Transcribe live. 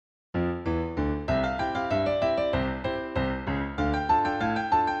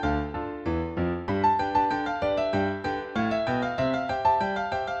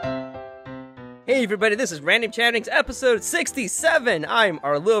Hey everybody, this is Random Chatting's episode 67. I'm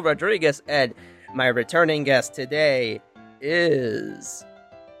Arlil Rodriguez, and my returning guest today is...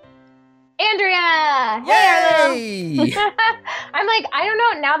 Andrea! Yay! Hey, I'm like, I don't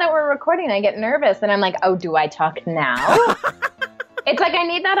know, now that we're recording, I get nervous, and I'm like, oh, do I talk now? It's like I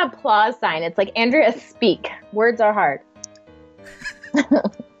need that applause sign. It's like, Andrea, speak. Words are hard.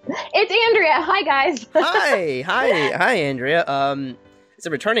 It's Andrea. Hi, guys. Hi, Andrea. It's a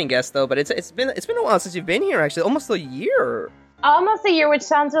returning guest though, but it's been a while since you've been here. Actually, almost a year. Almost a year, which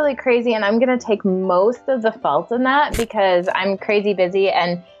sounds really crazy, and I'm gonna take most of the fault in that because I'm crazy busy.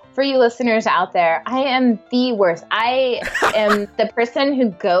 And for you listeners out there, I am the worst. I am the person who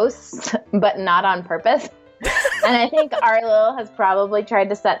ghosts, but not on purpose. And I think Arlil has probably tried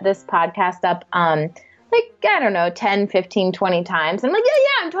to set this podcast up, like, I don't know, 10, 15, 20 times. I'm like,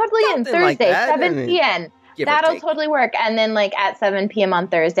 yeah, I'm totally in. Something like Thursday, that. 7 p.m. That'll totally work. And then, like, at 7 p.m. on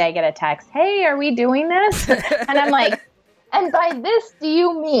Thursday, I get a text, hey, are we doing this? And I'm like, and by this, do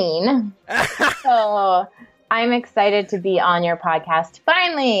you mean? So I'm excited to be on your podcast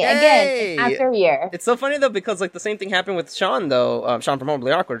finally, again, after a year. It's so funny, though, because, like, the same thing happened with Sean, though. Sean from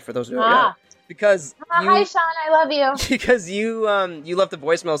Horribly Awkward, for those who don't know. Because hi, Sean, I love you. Because you left a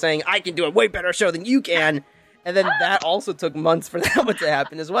voicemail saying, I can do a way better show than you can. And then that also took months for that one to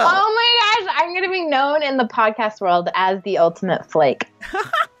happen as well. Oh my gosh, I'm going to be known in the podcast world as the ultimate flake.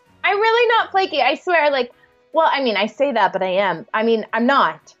 I'm really not flaky, I swear. Like, well, I mean, I say that, but I am. I mean, I'm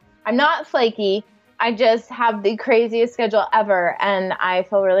not. I'm not flaky. I just have the craziest schedule ever, and I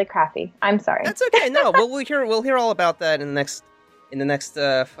feel really crappy. I'm sorry. That's okay. No, we'll hear all about that in the next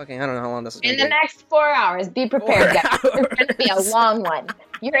fucking, I don't know how long this is going to be. In the next 4 hours. Be prepared, guys. It's going to be a long one.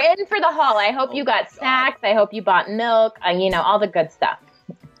 You're in for the haul. I hope you got snacks. I hope you bought milk. All the good stuff.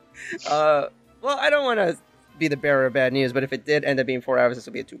 Well, I don't want to be the bearer of bad news, but if it did end up being 4 hours, this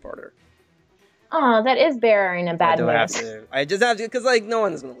will be a two-parter. Oh, that is bearing a bad news. I just have to, because, like, no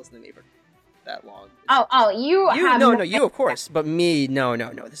one is going to listen to me for that long. You have... No, you, of course. But me, no,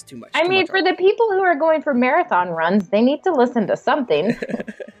 this is too much. I mean, for the people who are going for marathon runs, they need to listen to something.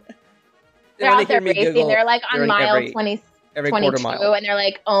 They're out there racing. They're, like, on mile 22, and they're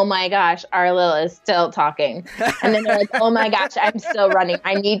like, oh my gosh, Arlil is still talking. And then they're like, oh my gosh, I'm still running.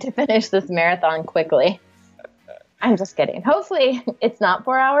 I need to finish this marathon quickly. I'm just kidding. Hopefully it's not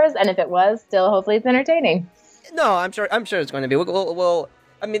 4 hours, and if it was, still hopefully it's entertaining. No, I'm sure it's going to be. We'll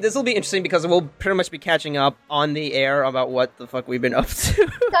I mean, this will be interesting because we'll pretty much be catching up on the air about what the fuck we've been up to.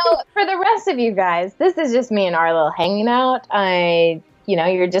 So for the rest of you guys, this is just me and Arlil hanging out.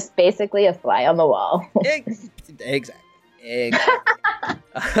 You're just basically a fly on the wall. Exactly.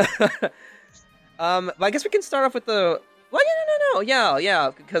 But I guess we can start off with the. Well, no.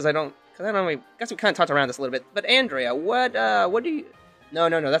 Yeah. Because I guess we kind of talked around this a little bit. But Andrea, what do you? No.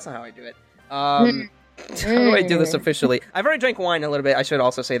 That's not how I do it. How do I do this officially? I've already drank wine a little bit. I should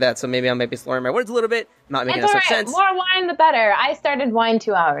also say that. So maybe I might be slurring my words a little bit. Not making as much sense. More wine, the better. I started wine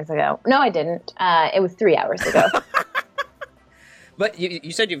 2 hours ago. No, I didn't. It was 3 hours ago. But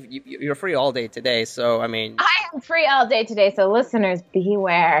you said you're free all day today, so I mean... I am free all day today, so listeners,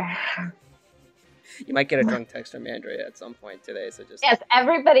 beware. You might get a drunk text from Andrea at some point today, so just... Yes,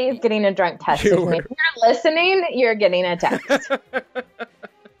 everybody is getting a drunk text. If you're listening, you're getting a text.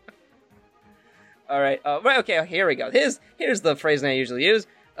 All right, right, okay, here we go. Here's the phrase that I usually use.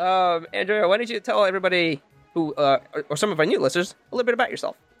 Andrea, why don't you tell everybody who, or some of our new listeners, a little bit about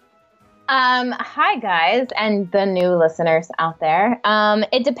yourself? Hi guys, and the new listeners out there.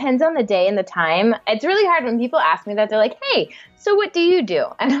 It depends on the day and the time. It's really hard when people ask me that. They're like, hey, so what do you do?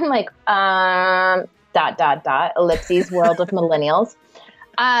 And I'm like, ... ellipses, world of millennials.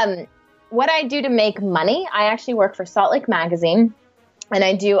 What I do to make money, I actually work for Salt Lake Magazine, and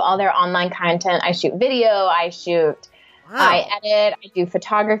I do all their online content. I shoot video, I edit, I do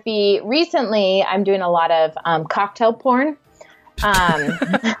photography. Recently, I'm doing a lot of cocktail porn.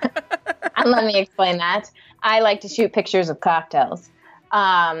 And let me explain that. I like to shoot pictures of cocktails.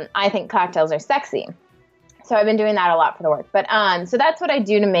 I think cocktails are sexy. So I've been doing that a lot for the work. But so that's what I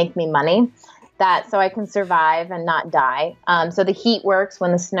do to make me money, so I can survive and not die. So the heat works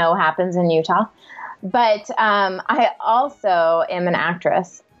when the snow happens in Utah. But I also am an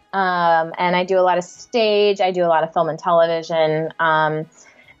actress. And I do a lot of stage. I do a lot of film and television.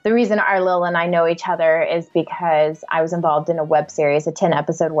 The reason Arlil and I know each other is because I was involved in a web series, a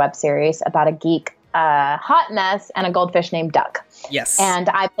 10-episode web series about a geek hot mess and a goldfish named Duck. Yes. And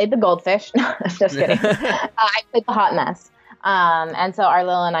I played the goldfish. No, just kidding. I played the hot mess. And so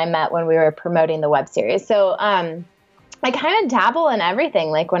Arlil and I met when we were promoting the web series. So I kind of dabble in everything.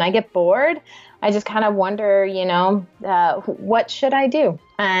 Like when I get bored I just kind of wonder, what should I do?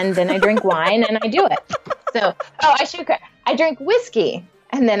 And then I drink wine and I do it. So, I drink whiskey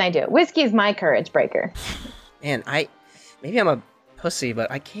and then I do it. Whiskey is my courage breaker. Man, maybe I'm a pussy,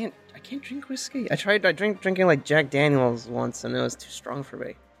 but I can't drink whiskey. I tried drinking like Jack Daniels once, and it was too strong for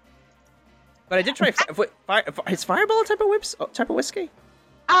me. But I did try. Is Fireball a type of whiskey?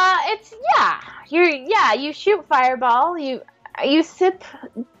 You shoot Fireball. You sip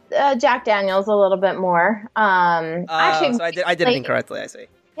Jack Daniels a little bit more. Actually, so I did it incorrectly. I see.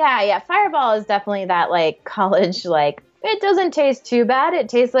 Yeah. Fireball is definitely that like college like. It doesn't taste too bad. It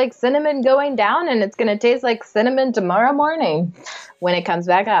tastes like cinnamon going down, and it's going to taste like cinnamon tomorrow morning when it comes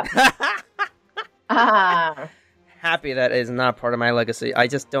back up. Happy that is not part of my legacy. I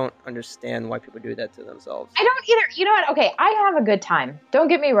just don't understand why people do that to themselves. I don't either. You know what? Okay, I have a good time. Don't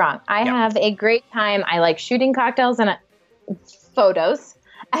get me wrong. I have a great time. I like shooting cocktails and photos,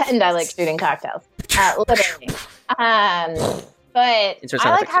 and I like shooting cocktails. Literally. But I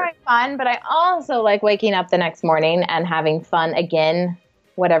like having fun, but I also like waking up the next morning and having fun again,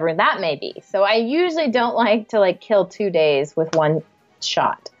 whatever that may be. So I usually don't like to like kill 2 days with one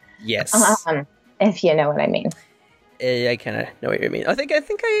shot. Yes. If you know what I mean. I kind of know what you mean. I think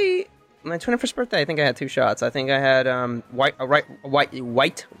my 21st birthday, I think I had 2 shots. I think I had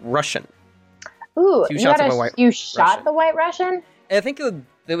White Russian. Ooh, 2 shots of a White You shot Russian. the White Russian? I think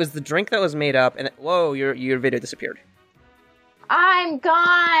it was the drink that was made up, and whoa, your video disappeared. I'm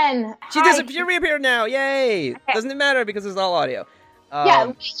gone. She reappeared now. Yay! Okay. Doesn't it matter because it's all audio.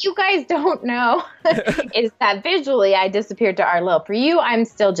 What you guys don't know is that visually I disappeared to Arlil. For you, I'm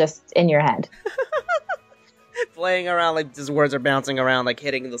still just in your head. Playing around like just words are bouncing around, like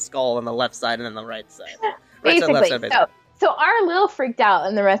hitting the skull on the left side and then the right side. Basically, left side, basically. So Arlil freaked out,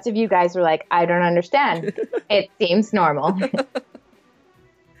 and the rest of you guys were like, "I don't understand. It seems normal."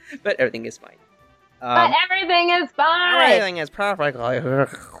 But everything is fine. But everything is fine. Everything is perfect. I'm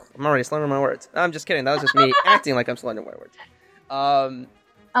already slurring my words. I'm just kidding. That was just me acting like I'm slurring my words. Arlil,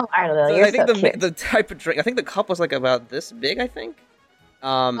 so you're so cute. The type of drink. I think the cup was like about this big. I think.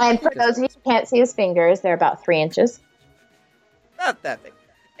 And for those of you who can't see his fingers, they're about 3 inches. Not that big.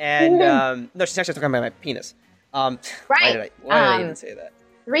 And no, she's actually talking about my penis. Right. Why did I even say that?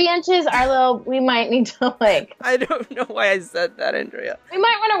 3 inches, Arlo, we might need to like... I don't know why I said that, Andrea. We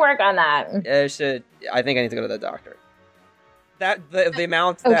might want to work on that. I think I need to go to the doctor. The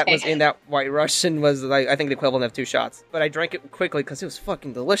amount that was in that White Russian was like, I think the equivalent of 2 shots. But I drank it quickly because it was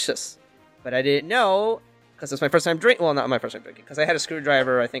fucking delicious. But I didn't know, because it's my first time drinking. Well, not my first time drinking, because I had a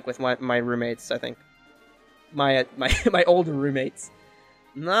screwdriver, I think, with my roommates, I think. My older roommates.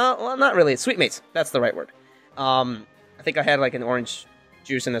 No, well, not really. Sweet mates. That's the right word. I think I had like an orange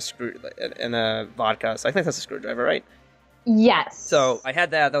juice and a vodka. So I think that's a screwdriver, right? Yes. So I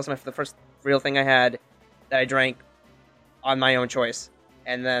had that. That was the first real thing I had that I drank on my own choice.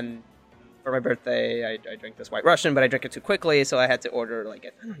 And then for my birthday, I drank this White Russian, but I drank it too quickly, so I had to order I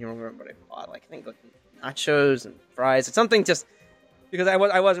don't even remember what I bought. I think nachos and fries. It's something just because I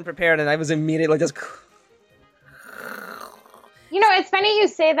wasn't prepared, and I was immediately just. It's funny you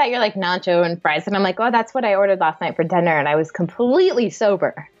say that. You're like nacho and fries, and I'm like, oh, that's what I ordered last night for dinner, and I was completely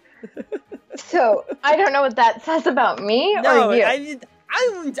sober. So I don't know what that says about me or you.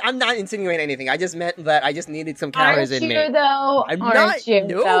 I'm not insinuating anything. I just meant that I just needed some calories in me. I'm not. I'm not.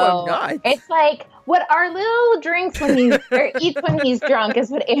 It's like what Arlil drinks when he's or eats when he's drunk is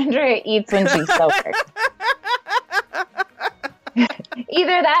what Andrea eats when she's sober.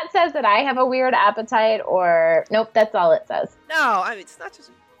 Either that says that I have a weird appetite, or nope, that's all it says. No, I mean it's not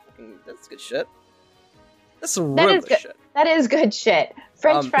just fucking. That's good shit. That's some real good shit. That is good shit.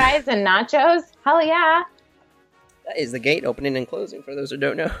 French fries and nachos. Hell yeah. That is the gate opening and closing, for those who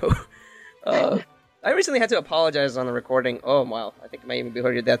don't know. I recently had to apologize on the recording. Oh, wow. I think I might even be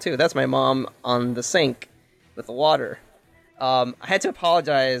heard that, too. That's my mom on the sink with the water. I had to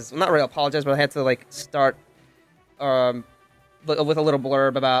apologize. Well, not really apologize, but I had to, start with a little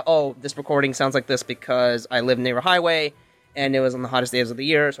blurb about, this recording sounds like this because I live near a highway, and it was on the hottest days of the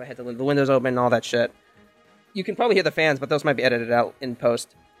year, so I had to leave the windows open and all that shit. You can probably hear the fans, but those might be edited out in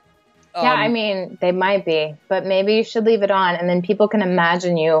post. Yeah, I mean, they might be, but maybe you should leave it on, and then people can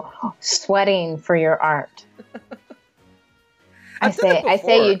imagine you sweating for your art. I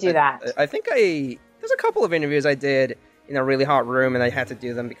say you do that. I think there's a couple of interviews I did in a really hot room, and I had to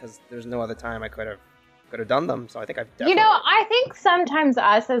do them because there's no other time I could have done them. So I think I've definitely... I think sometimes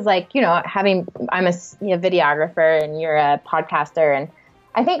us as I'm a videographer and you're a podcaster, and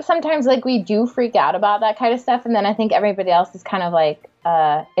I think sometimes we do freak out about that kind of stuff, and then I think everybody else is kind of like,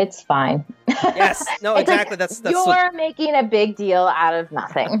 it's fine. Yes, no, exactly. That's you're making a big deal out of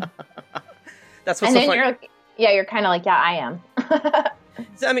nothing. That's what's And so then funny. you're kind of like, yeah, I am.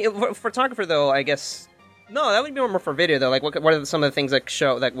 So, I mean, for photographer though, I guess no, that would be more for video though. Like, what are some of the things that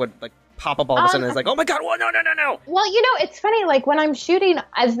show that would like pop up all of a sudden? It's like, oh my god, what? No, no, no, no. Well, it's funny. Like when I'm shooting,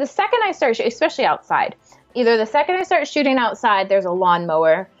 as the second I start, especially outside, either the second I start shooting outside, there's a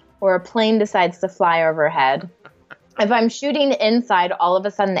lawnmower or a plane decides to fly overhead. If I'm shooting inside, all of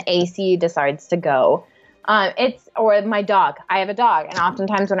a sudden the AC decides to go. Or my dog. I have a dog, and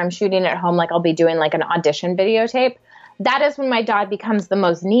oftentimes when I'm shooting at home, like I'll be doing like an audition videotape. That is when my dog becomes the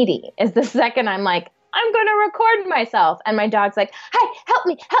most needy. Is the second I'm like, I'm going to record myself. And my dog's like, hey, help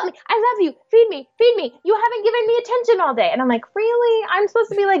me. I love you. Feed me. You haven't given me attention all day. And I'm like, really? I'm supposed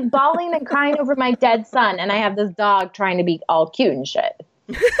to be like bawling and crying over my dead son. And I have this dog trying to be all cute and shit.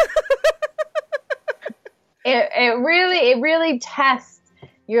 It really tests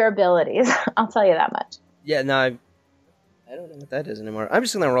your abilities. I'll tell you that much. Yeah, no, I don't know what that is anymore. I'm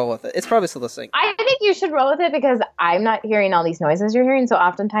just gonna roll with it. It's probably still the same. I think you should roll with it because I'm not hearing all these noises you're hearing. So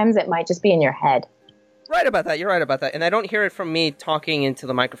oftentimes it might just be in your head. Right about that. You're right about that. And I don't hear it from me talking into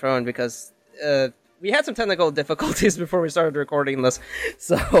the microphone because we had some technical difficulties before we started recording this.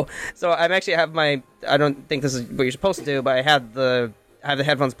 So I'm actually have I don't think this is what you're supposed to do, but I have the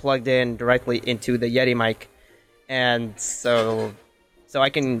headphones plugged in directly into the Yeti mic, and so I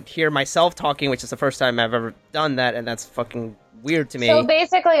can hear myself talking, which is the first time I've ever done that, and that's fucking weird to me. So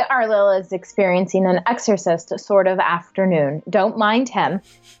basically, Arlil is experiencing an exorcist sort of afternoon. Don't mind him.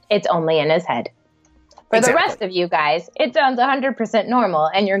 It's only in his head. For the rest of you guys, it sounds 100% normal,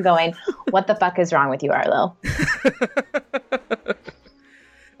 and you're going, what the fuck is wrong with you, Arlil?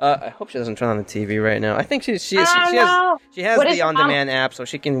 I hope she doesn't turn on the TV right now. I think she has the on-demand app, so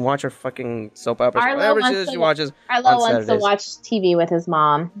she can watch her fucking soap operas. Whatever it is she watches Arlo on wants to watch TV with his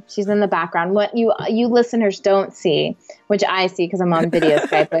mom. She's in the background. What you listeners don't see, which I see because I'm on video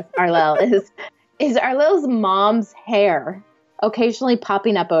Skype with Arlo, is Arlo's mom's hair occasionally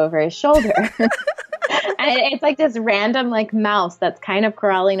popping up over his shoulder. And it's like this random like mouse that's kind of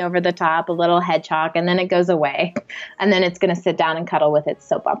crawling over the top, a little hedgehog, and then it goes away. And then it's going to sit down and cuddle with its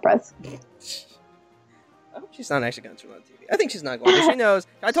soap operas. I hope she's not actually going to turn on TV. I think she's not going to. She knows.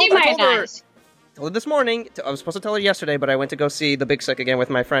 I told her this morning. I was supposed to tell her yesterday, but I went to go see The Big Sick again with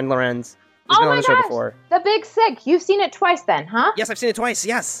my friend Lorenz. Who's been on the show before. The Big Sick. You've seen it twice then, huh? Yes, I've seen it twice.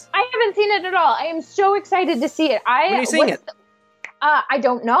 Yes. I haven't seen it at all. I am so excited to see it. When are you seeing it? I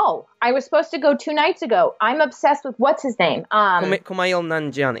don't know. I was supposed to go 2 nights ago. I'm obsessed with what's his name? Kumail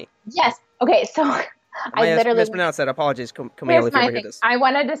Nanjiani. Yes. Okay, so I literally mispronounced that. Apologies, Kumail, if you ever hear this. I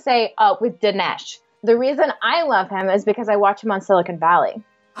wanted to say with Dinesh. The reason I love him is because I watch him on Silicon Valley.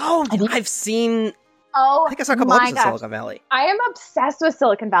 Oh, I've seen. Oh, I think I saw a couple episodes of Silicon Valley. I am obsessed with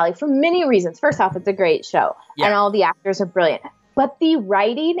Silicon Valley for many reasons. First off, it's a great show, and all the actors are brilliant. But the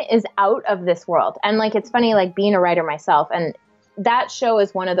writing is out of this world, and like it's funny, like being a writer myself, and that show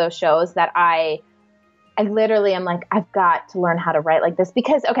is one of those shows that I literally am like, I've got to learn how to write like this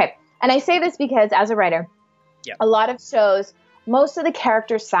because, okay. And I say this because as a writer, a lot of shows, most of the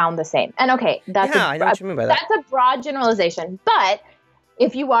characters sound the same. And okay, I know what you mean by that. That's a broad generalization. But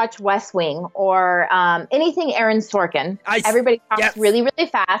if you watch West Wing or anything Aaron Sorkin, everybody talks really, really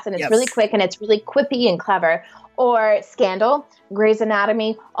fast and it's really quick and it's really quippy and clever. Or Scandal, Grey's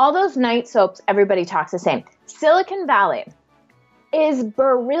Anatomy, all those night soaps, everybody talks the same. Silicon Valley is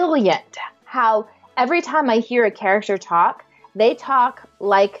brilliant how every time I hear a character talk, they talk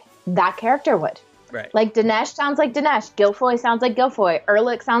like that character would. Right. Like Dinesh sounds like Dinesh. Guilfoyle sounds like Guilfoyle.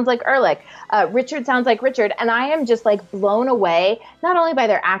 Ehrlich sounds like Ehrlich. Richard sounds like Richard. And I am just like blown away, not only by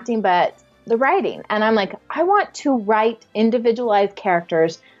their acting, but the writing. And I'm like, I want to write individualized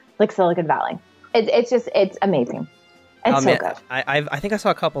characters like Silicon Valley. It's amazing. It's so good. I think I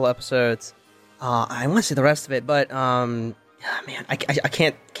saw a couple episodes. I want to see the rest of it, but I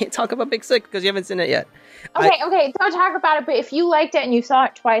can't talk about Big Sick because you haven't seen it yet. Okay, don't talk about it. But if you liked it and you saw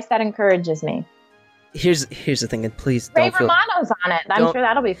it twice, that encourages me. Here's the thing, and please Ray don't feel... Romano's on it. I'm sure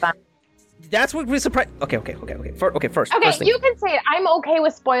that'll be fun. That's what we're surprised. Okay. First. Okay, thing. you can say it. I'm okay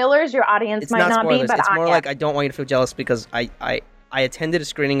with spoilers. Your audience might not spoilers. be, but it's more like I don't want you to feel jealous because I attended a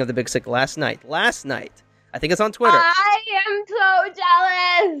screening of The Big Sick last night. I think it's on Twitter. I am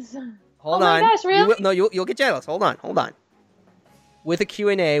so jealous. Hold on. Oh my gosh, really? You'll get jealous. Hold on. With a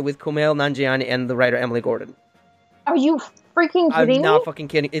Q&A with Kumail Nanjiani and the writer Emily Gordon. Are you freaking kidding me? I'm not fucking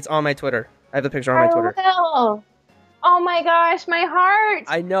kidding. It's on my Twitter. I have the picture on my Twitter. Will. Oh my gosh, my heart.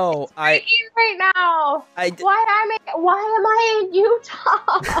 I know. It's breaking right now. Why am I in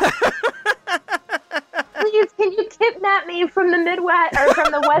Utah? Please, can you kidnap me from the Midwest or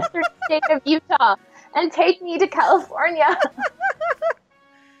from the western state of Utah and take me to California?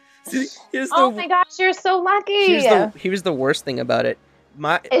 See, Oh my gosh, you're so lucky. Here's the worst thing about it.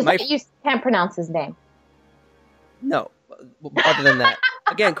 You can't pronounce his name. No, other than that.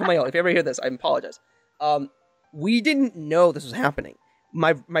 Again, Kumail, if you ever hear this, I apologize. We didn't know this was happening.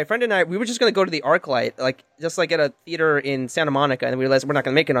 My friend and I, we were just going to go to the ArcLight, like just like at a theater in Santa Monica, and we realized we're not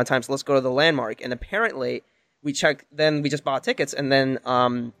going to make it on time, so let's go to the Landmark. And apparently, we just bought tickets, and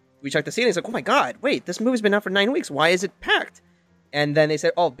then we checked the seating. It's like, oh my god, wait, this movie's been out for 9 weeks. Why is it packed? And then they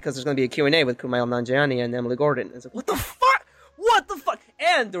said, oh, because there's going to be a Q&A with Kumail Nanjiani and Emily Gordon. And it's like, what the fuck? What the fuck?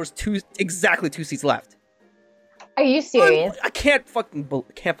 And there was exactly two seats left. Are you serious? I can't fucking believe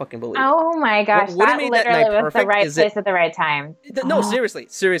it. Oh my gosh, that literally was the right place at the right time. No,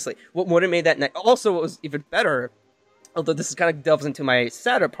 seriously. What would have made that night? Also, what was even better, although this is kind of delves into my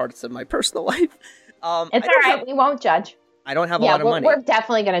sadder parts of my personal life. It's all right. We won't judge. I don't have a lot of money. We're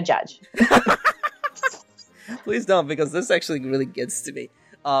definitely going to judge. Please don't, because this actually really gets to me.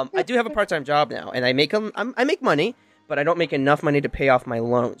 I do have a part-time job now, and I make money, but I don't make enough money to pay off my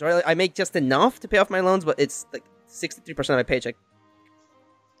loans. Or I make just enough to pay off my loans, but it's like 63% of my paycheck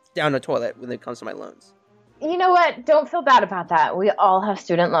down the toilet when it comes to my loans. You know what? Don't feel bad about that. We all have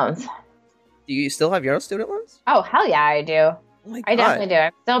student loans. Do you still have your student loans? Oh, hell yeah, I do. Oh my God. I definitely do.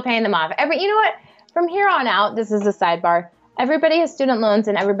 I'm still paying them off. You know what? From here on out, this is a sidebar. Everybody has student loans,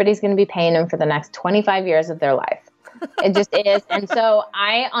 and everybody's going to be paying them for the next 25 years of their life. It just is. And so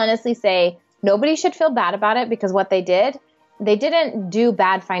I honestly say nobody should feel bad about it, because what they didn't do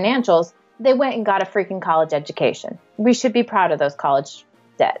bad financials. They went and got a freaking college education. We should be proud of those college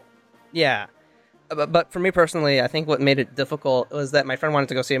debt. Yeah. But for me personally, I think what made it difficult was that my friend wanted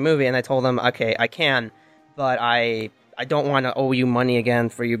to go see a movie, and I told him, okay, I can, but I don't want to owe you money again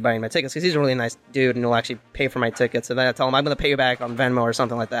for you buying my tickets, because he's a really nice dude, and he'll actually pay for my tickets. And then I tell him I'm going to pay you back on Venmo or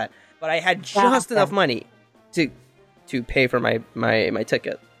something like that. But I had just enough money to pay for my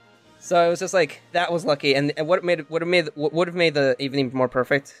ticket. So it was just like, that was lucky. And what would have made the evening more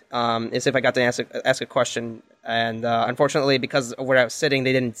perfect is if I got to ask a question. And unfortunately, because of where I was sitting,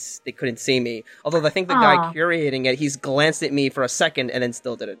 they couldn't see me. Although I think the guy curating it, he's glanced at me for a second and then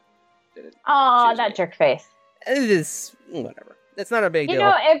still didn't. Oh, that jerk face. It is whatever. It's not a big deal. You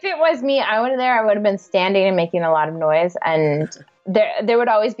know, if it was me, I would have been standing and making a lot of noise, and there would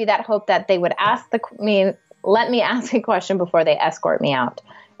always be that hope that they would let me ask a question before they escort me out.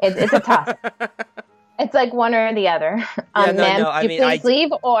 It's a toss. It's like one or the other. Ma'am, would you please leave?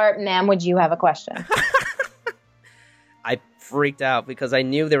 Or, ma'am, would you have a question? I freaked out because I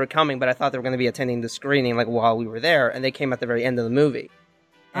knew they were coming, but I thought they were going to be attending the screening like while we were there, and they came at the very end of the movie.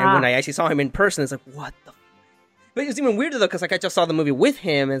 And when I actually saw him in person, it's like, what the? But it was even weirder though, because like I just saw the movie with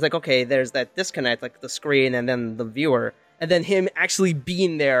him, and it's like, okay, there's that disconnect, like the screen and then the viewer, and then him actually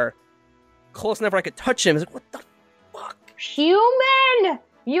being there, close enough where I could touch him. It's like, what the fuck? Human.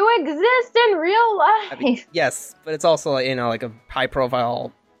 You exist in real life. I mean, yes, but it's also, like a high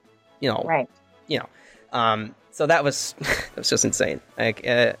profile, Right. So that was just insane. Like,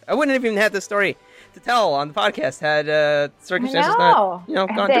 I wouldn't have even had this story to tell on the podcast had circumstances not,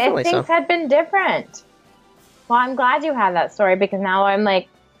 gone differently. Things had been different. Well, I'm glad you had that story, because now I'm like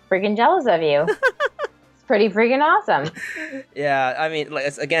freaking jealous of you. It's pretty freaking awesome. Yeah, I mean,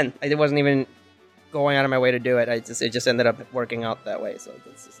 again, I wasn't even going out of my way to do it. It just ended up working out that way. So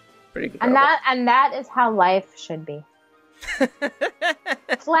it's just pretty incredible. And that is how life should be.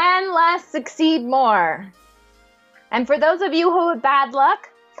 Plan less, succeed more. And for those of you who have bad luck,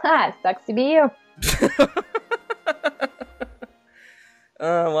 sucks to be you.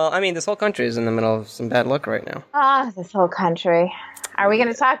 Well, I mean, this whole country is in the middle of some bad luck right now. This whole country. Are we going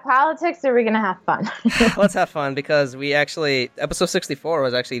to talk politics, or are we going to have fun? Let's have fun, because episode 64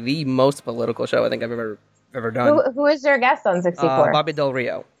 was actually the most political show I think I've ever done. Who is your guest on 64? Bobby Del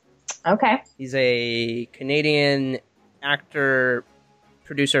Rio. Okay. He's a Canadian actor,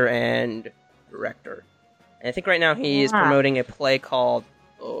 producer, and director. And I think right now he is promoting a play called,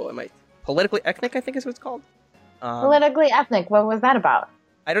 Politically Ethnic, I think is what it's called. Politically Ethnic, what was that about?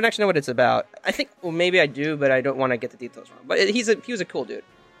 I don't actually know what it's about. I think, maybe I do, but I don't want to get the details wrong. But he was a cool dude.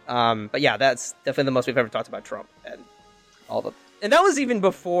 But yeah, that's definitely the most we've ever talked about Trump and and that was even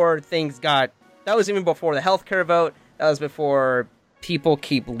before that was even before the healthcare vote. That was before people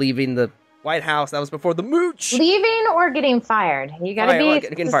keep leaving the White House. That was before the mooch. Leaving or getting fired? You got to be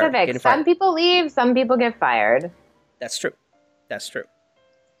specific. Some people leave, some people get fired. That's true.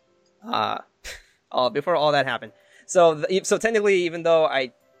 Before all that happened. So technically, even though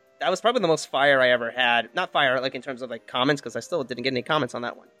that was probably the most fire I ever had. Not fire, like in terms of like comments, because I still didn't get any comments on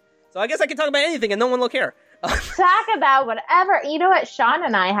that one. So I guess I can talk about anything and no one will care. Talk about whatever. You know what? Sean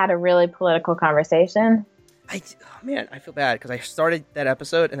and I had a really political conversation. Man, I feel bad because I started that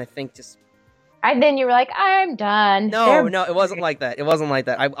episode and I think just And then you were like, I'm done. no, it wasn't like that. It wasn't like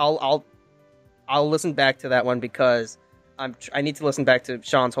that. I'll listen back to that one because I need to listen back to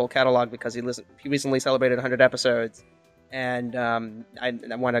Sean's whole catalog because he recently celebrated 100 episodes, and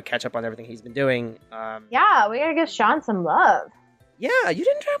I want to catch up on everything he's been doing. Yeah, we gotta give Sean some love. Yeah, you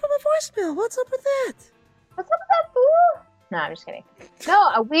didn't drop him a voicemail. What's up with that? What's up with that fool? No, I'm just kidding.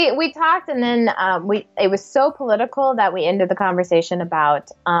 No, we talked, and then it was so political that we ended the conversation about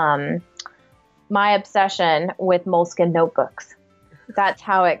my obsession with Moleskine notebooks. That's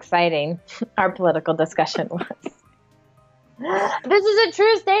how exciting our political discussion was. This is a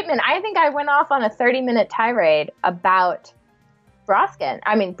true statement. I think I went off on a 30-minute tirade about Broskin.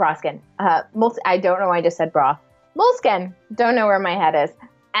 I don't know why I just said bra. Moleskine. Don't know where my head is.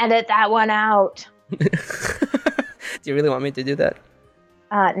 Edit that one out. Do you really want me to do that?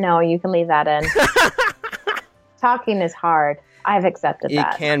 No, you can leave that in. Talking is hard. I've accepted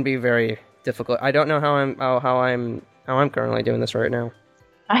that. It can be very difficult. I don't know how I'm currently doing this right now.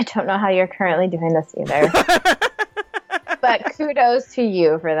 I don't know how you're currently doing this either. But kudos to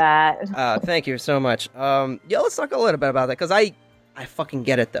you for that. Thank you so much. Let's talk a little bit about that because I fucking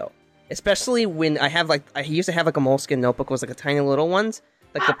get it though. Especially when I used to have like a Moleskine notebook. It was like a tiny little ones,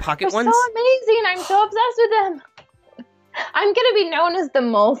 like the pocket ones. So amazing! I'm so obsessed with them. I'm gonna be known as the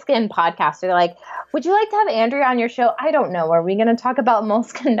Moleskine podcaster. They're like, would you like to have Andrea on your show? I don't know. Are we gonna talk about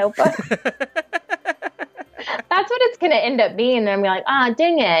Moleskine notebooks? That's what it's gonna end up being. And I'm like,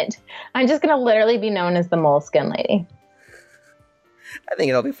 dang it! I'm just gonna literally be known as the Moleskine lady. I think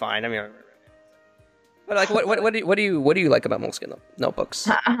it'll be fine. I mean, but like, what do you like about Moleskine notebooks?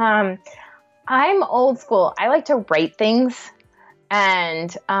 I'm old school. I like to write things,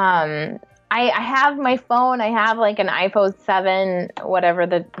 and I have my phone. I have like an iPhone 7, whatever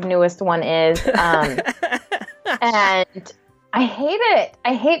the newest one is, and I hate it.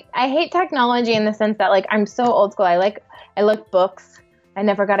 I hate technology in the sense that like I'm so old school. I like books. I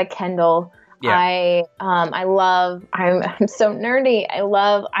never got a Kindle. Yeah. I'm so nerdy.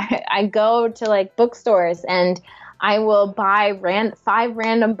 I go to like bookstores and I will buy 5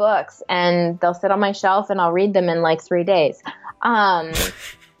 random books and they'll sit on my shelf and I'll read them in like 3 days.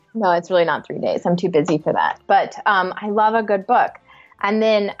 No, it's really not 3 days. I'm too busy for that. But I love a good book. And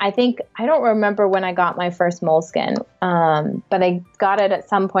then I don't remember when I got my first Moleskine, but I got it at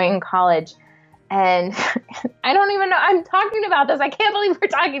some point in college. And I don't even know. I'm talking about this. I can't believe we're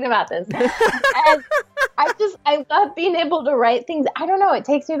talking about this. And I love being able to write things. I don't know. It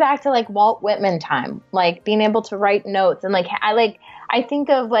takes me back to like Walt Whitman time, like being able to write notes. And like, I think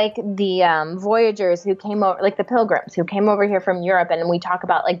of like the voyagers who came over, like the pilgrims who came over here from Europe. And we talk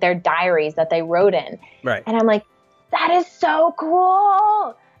about like their diaries that they wrote in. Right. And I'm like, that is so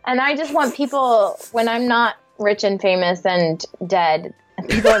cool. And I just want people, when I'm not rich and famous and dead,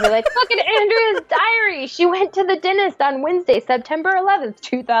 people will be like, look at Andrea's diary. She went to the dentist on Wednesday, September 11th,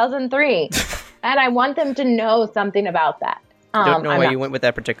 2003. And I want them to know something about that. I don't know why you went with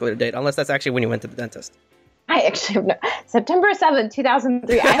that particular date, unless that's actually when you went to the dentist. I actually have no... September 7th,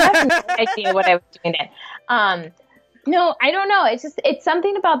 2003. I have no idea what I was doing then. No, I don't know. It's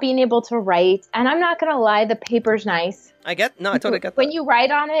something about being able to write. And I'm not going to lie, the paper's nice. I totally get that. When you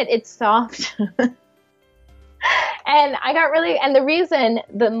write on it, it's soft. And and the reason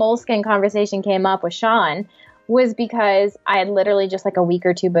the Moleskine conversation came up with Sean was because I had literally just like a week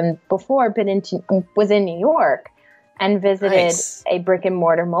or two before was in New York and visited a brick and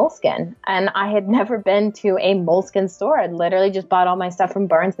mortar Moleskine. And I had never been to a Moleskine store. I'd literally just bought all my stuff from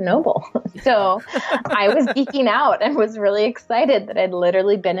Barnes & Noble. So I was geeking out and was really excited that I'd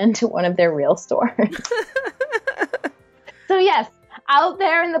literally been into one of their real stores. So yes. Out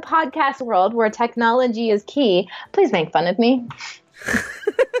there in the podcast world where technology is key, please make fun of me.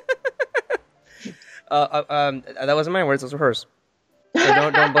 That wasn't my words; those were hers.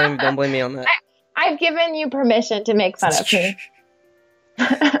 So don't blame me on that. I've given you permission to make fun of me.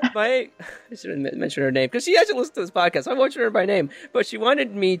 I shouldn't mention her name because she actually listens to this podcast. So I won't mention her by name, but she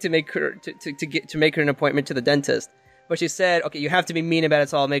wanted me to make her to make her an appointment to the dentist. But she said, "Okay, you have to be mean about it,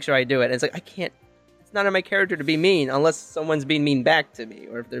 so I'll make sure I do it." And it's like I can't. Not in my character to be mean unless someone's being mean back to me,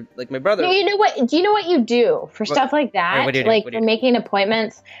 or if they're like my brother. Do you know what you do for stuff like that? Like for making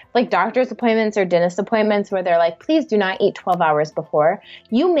appointments, like doctor's appointments or dentist appointments where they're like, please do not eat 12 hours before.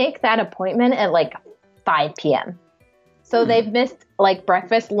 You make that appointment at like 5 p.m. So they've missed like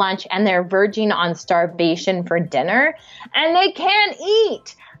breakfast, lunch, and they're verging on starvation for dinner, and they can't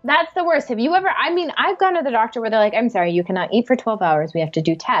eat. That's the worst. Have you ever, I've gone to the doctor where they're like, I'm sorry, you cannot eat for 12 hours. We have to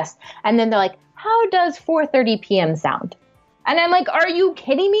do tests. And then they're like, how does 4:30 p.m. sound? And I'm like, are you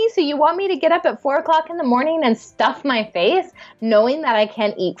kidding me? So you want me to get up at 4 o'clock in the morning and stuff my face knowing that I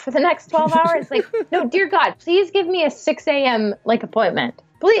can't eat for the next 12 hours? Like, no, dear God, please give me a 6 a.m. appointment.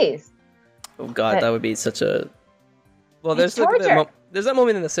 Please. Oh God, that would be such a... Well, there's torture. there's that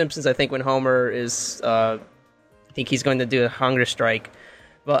moment in The Simpsons, I think, when Homer is... I think he's going to do a hunger strike.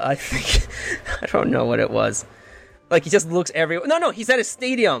 But I think... I don't know what it was. Like, he just looks everywhere. No, he's at a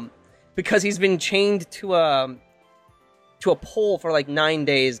stadium because he's been chained to a pole for like 9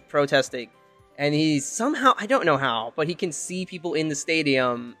 days protesting, and he's somehow, I don't know how, but he can see people in the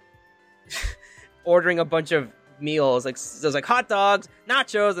stadium ordering a bunch of meals, like there's like hot dogs,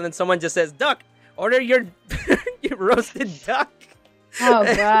 nachos, and then someone just says, "Duck, order your your roasted duck." Oh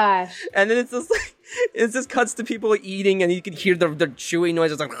gosh. And then it's just like, it just cuts to people eating, and you can hear the chewing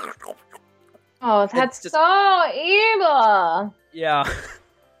noises like, oh, that's just so evil. Yeah.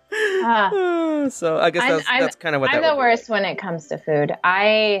 So I guess that's kind of what I'm the worst when it comes to food.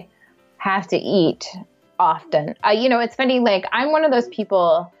 I have to eat often. It's funny. Like, I'm one of those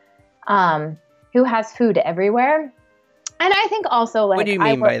people who has food everywhere, and I think also like. What do you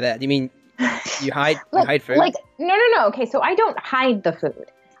mean by that? You mean you hide food? Like no. Okay, so I don't hide the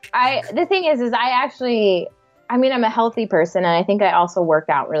food. The thing is I actually. I mean, I'm a healthy person, and I think I also work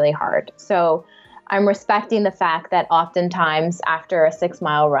out really hard. So. I'm respecting the fact that oftentimes after a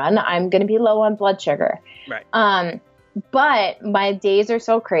 6-mile run, I'm going to be low on blood sugar. Right. But my days are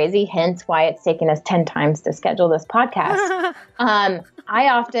so crazy, hence why it's taken us 10 times to schedule this podcast. I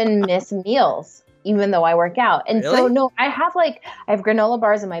often miss meals, even though I work out. And really? So, no, I have granola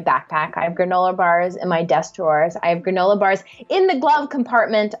bars in my backpack. I have granola bars in my desk drawers. I have granola bars in the glove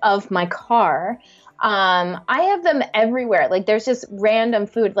compartment of my car. I have them everywhere. Like, there's just random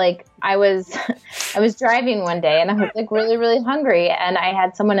food. Like, I was driving one day and I was like really, really hungry, and I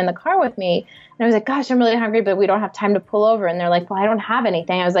had someone in the car with me, and I was like, gosh, I'm really hungry, but we don't have time to pull over. And they're like, well, I don't have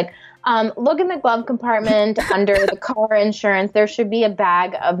anything. I was like, look in the glove compartment under the car insurance. There should be a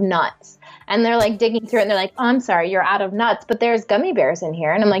bag of nuts. And they're like digging through it, and they're like, oh, I'm sorry, you're out of nuts, but there's gummy bears in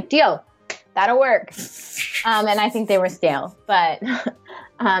here. And I'm like, deal, that'll work. And I think they were stale, but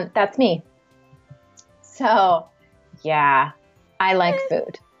that's me. So, yeah, I like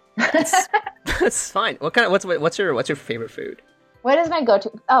food. That's fine. What's your favorite food? What is my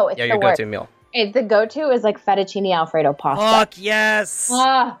go-to? Oh, it's your go-to meal. The go-to is like fettuccine Alfredo pasta. Fuck yes.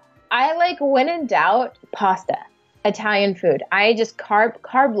 I like, when in doubt, pasta. Italian food. I just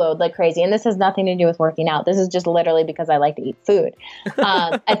carb load like crazy, and this has nothing to do with working out. This is just literally because I like to eat food.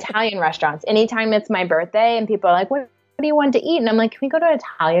 Italian restaurants. Anytime it's my birthday and people are like, "What do you want to eat?" and I'm like, "Can we go to an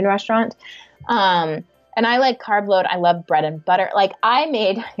Italian restaurant?" And I like carb load. I love bread and butter. Like,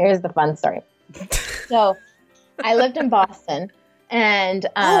 here's the fun story. So I lived in Boston, and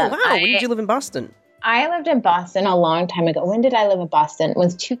oh wow, when did you live in Boston? I lived in Boston a long time ago. When did I live in Boston? It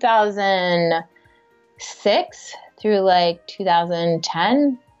was 2006 through like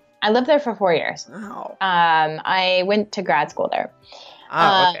 2010. I lived there for 4 years. Wow. I went to grad school there.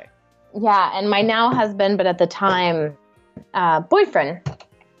 Oh, okay. Yeah, and my now husband, but at the time, boyfriend,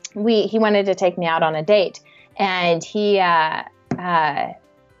 he wanted to take me out on a date, and he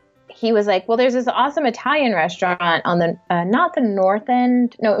was like, well, there's this awesome Italian restaurant on the not the north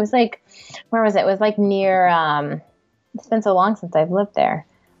end. No, it was like, where was it? It was like near. It's been so long since I've lived there.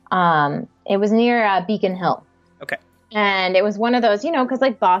 It was near Beacon Hill. Okay. And it was one of those, because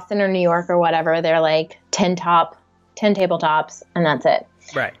like Boston or New York or whatever, they're like 10 tabletops, and that's it.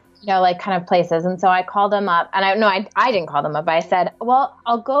 Right. Like kind of places. And so I called them up, and I didn't call them up. I said, well,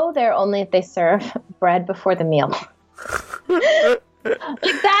 I'll go there only if they serve bread before the meal. Like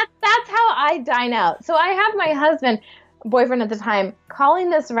that's how I dine out. So I have my boyfriend at the time, calling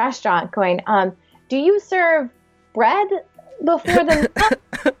this restaurant going, do you serve bread before the meal?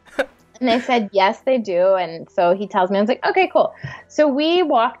 And they said, yes, they do. And so he tells me, I was like, okay, cool. So we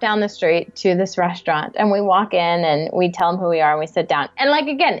walk down the street to this restaurant, and we walk in and we tell them who we are, and we sit down. And like,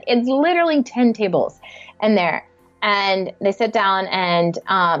 again, it's literally 10 tables in there. And they sit down, and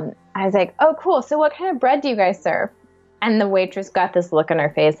I was like, oh, cool. So what kind of bread do you guys serve? And the waitress got this look on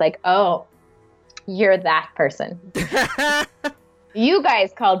her face like, oh, you're that person. You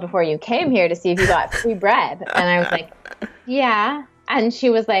guys called before you came here to see if you got free bread. And I was like, yeah. And she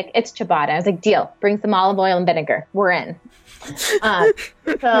was like, it's ciabatta. I was like, deal. Bring some olive oil and vinegar. We're in. So that,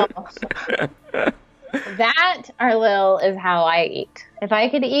 Arlil, is how I eat. If I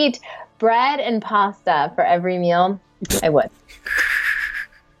could eat bread and pasta for every meal, I would.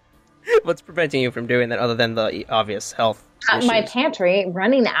 What's preventing you from doing that other than the obvious health issues? My pantry,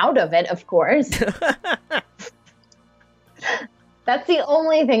 running out of it, of course. That's the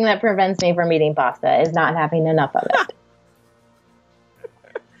only thing that prevents me from eating pasta, is not having enough of it.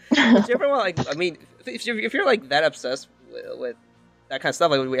 Would you ever want, like, I mean, if you're like that obsessed with that kind of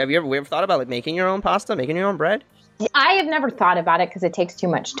stuff, like, have you ever thought about like making your own pasta, making your own bread? I have never thought about it because it takes too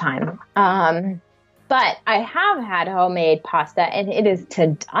much time. But I have had homemade pasta, and it is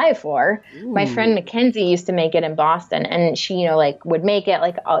to die for. Ooh. My friend Mackenzie used to make it in Boston, and she, like would make it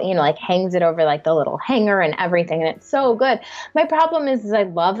like, like hangs it over like the little hanger and everything, and it's so good. My problem is I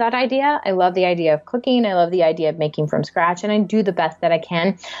love that idea. I love the idea of cooking. I love the idea of making from scratch, and I do the best that I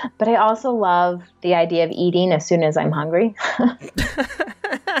can. But I also love the idea of eating as soon as I'm hungry.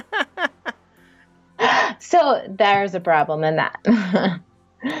 So there's a problem in that.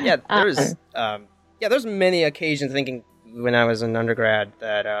 Yeah, there's many occasions thinking when I was an undergrad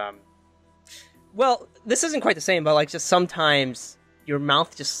that, well, this isn't quite the same, but like just sometimes your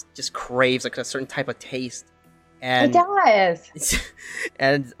mouth just craves like a certain type of taste. And it does.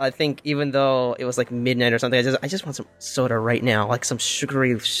 And I think even though it was like midnight or something, I just want some soda right now, like some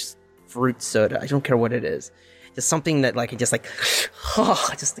sugary fruit soda. I don't care what it is, just something that like it just like,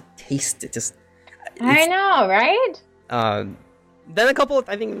 just like, taste it. I know, right? Then a couple of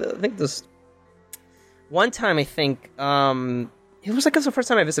I think this. One time, I think, it was the first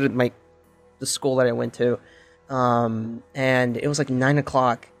time I visited the school that I went to, and it was like 9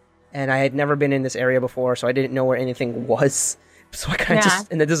 o'clock, and I had never been in this area before, so I didn't know where anything was. So I kind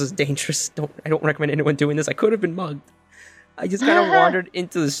of and this is dangerous. I don't recommend anyone doing this. I could have been mugged. I just kind of wandered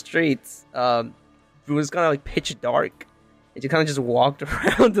into the streets. It was kind of like pitch dark. I just kind of just walked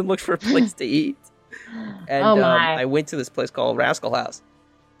around and looked for a place to eat. And I went to this place called Rascal House.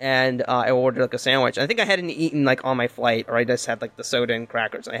 And I ordered like a sandwich. I think I hadn't eaten like on my flight, or I just had like the soda and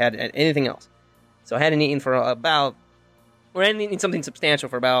crackers. I hadn't had anything else, so I hadn't eaten for I hadn't eaten something substantial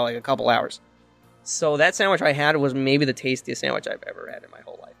for about like a couple hours. So that sandwich I had was maybe the tastiest sandwich I've ever had in my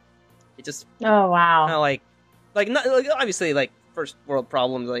whole life. It just wow, kind of like not like, obviously like first world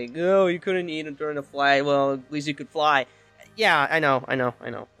problems, like you couldn't eat it during a flight. Well, at least you could fly. Yeah, I know.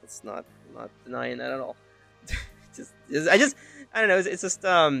 It's not I'm not denying that at all. I don't know. It's just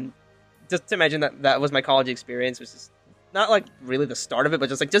to imagine that was my college experience, which is not like really the start of it, but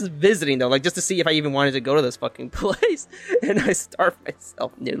just visiting though, like just to see if I even wanted to go to this fucking place. And I starved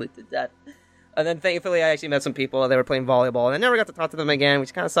myself nearly to death. And then thankfully I actually met some people. They were playing volleyball, and I never got to talk to them again,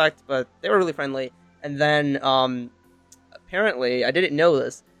 which kind of sucked, but they were really friendly. And then apparently I didn't know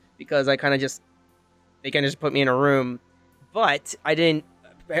this because they kind of just put me in a room, but I didn't.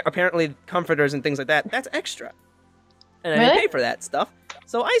 Apparently comforters and things like that's extra. And I didn't pay for that stuff.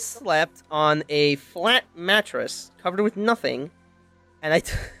 So I slept on a flat mattress covered with nothing. And I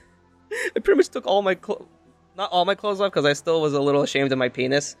pretty much took all my not all my clothes off because I still was a little ashamed of my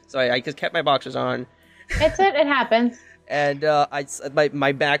penis. So I just kept my boxers on. It happens. And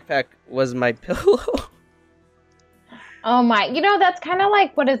my backpack was my pillow. Oh my. That's kind of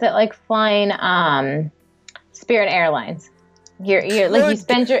like, what is it, like flying Spirit Airlines. You're like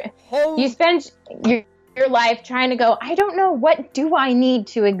you spend your life trying to go, I don't know, what do I need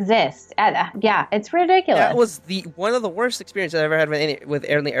to exist? Yeah, it's ridiculous. That was one of the worst experiences I ever had with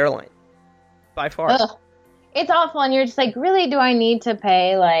any airline, by far. Ugh. It's awful, and you're just like, really, do I need to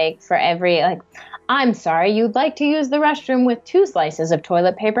pay like for every I'm sorry, you'd like to use the restroom with 2 slices of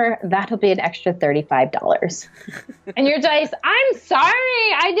toilet paper? That'll be an extra $35. And you're just, I'm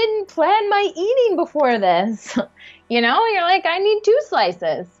sorry, I didn't plan my eating before this. You're like, I need 2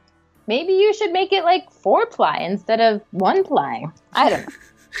 slices. Maybe you should make it like 4-ply instead of 1-ply. I don't know.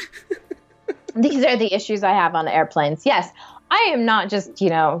 These are the issues I have on airplanes. Yes, I am not just,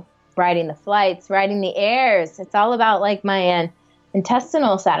 riding the flights, riding the airs. It's all about like my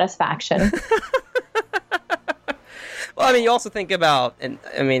intestinal satisfaction. Well, I mean, you also think about, and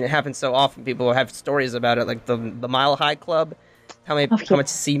I mean, it happens so often. People have stories about it, like the Mile High Club. How much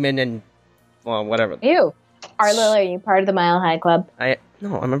semen and whatever. Ew. Arlo, are you part of the Mile High Club?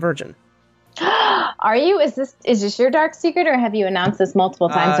 No, I'm a virgin. Are you? Is this your dark secret, or have you announced this multiple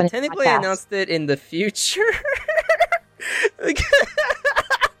times on your technically, podcast? I announced it in the future.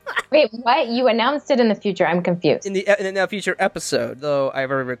 Wait, what? You announced it in the future? I'm confused. In the future episode, though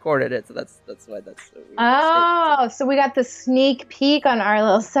I've already recorded it, so that's why that's. So we got the sneak peek on our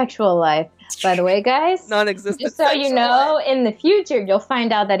little sexual life. By the way, guys, non-existent. Just so you know, in the future you'll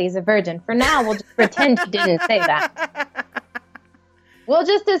find out that he's a virgin. For now, we'll just pretend he didn't say that. We'll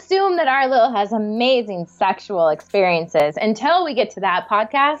just assume that Arlo has amazing sexual experiences until we get to that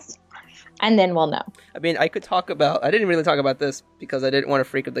podcast. And then we'll know. I mean, I didn't really talk about this because I didn't want to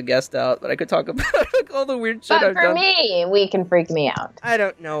freak the guest out, but I could talk about like, all the weird shit I've done. But for me, can freak me out. I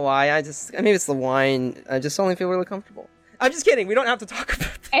don't know why. Maybe it's the wine. I just only feel really comfortable. I'm just kidding. We don't have to talk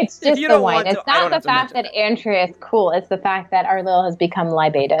about that. It's If just you the don't wine. want to, It's I not don't the have to fact mention that Andrea is cool. It's the fact that our Lil has become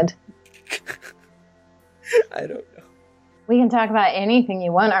libated. I don't know. We can talk about anything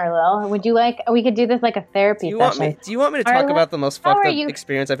you want, Arlil. Would you like? We could do this like a therapy Do you want session. me to talk Arlo, about the most how fucked are up you?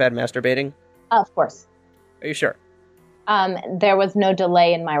 experience I've had masturbating? Of course. Are you sure? There was no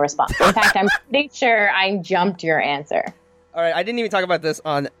delay in my response. In fact, I'm pretty sure I jumped your answer. All right, I didn't even talk about this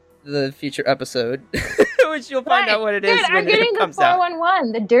on the future episode, which you'll find out what it is Dude, when I'm getting it the comes out.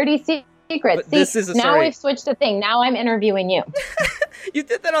 411, the dirty secret. But this is a now story. we've switched the thing. Now I'm interviewing you. You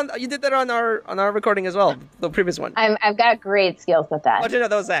did that on our recording as well, the previous one. I've got great skills with that. Oh no,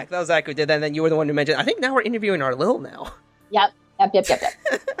 that was Zach. That was Zach who did that. And then you were the one who mentioned. I think now we're interviewing our Lil now. Yep.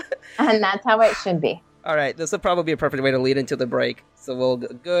 And that's how it should be. All right, this will probably be a perfect way to lead into the break. So we'll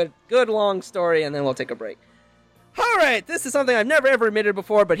good long story, and then we'll take a break. All right, this is something I've never ever admitted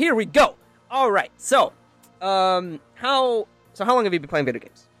before, but here we go. All right, so how long have you been playing video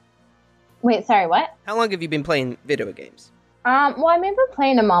games? Wait, sorry, what? How long have you been playing video games? Well, I've been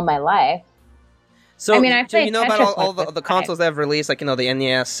playing them all my life. So, I mean, I do you played know about Tetris all once, the consoles that have released, like, the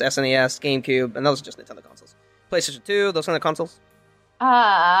NES, SNES, GameCube, and those are just Nintendo consoles. PlayStation 2, those kind of consoles?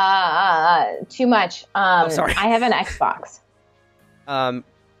 Too much. Sorry. I have an Xbox and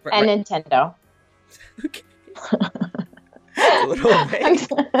Nintendo. Okay. A little vague.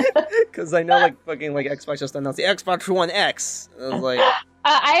 Because I know, Xbox just announced the Xbox One X. I was like,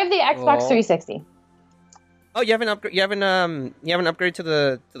 I have the Xbox 360. oh, you haven't upgraded to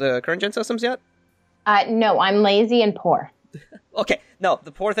the current gen systems yet? No, I'm lazy and poor. Okay, no,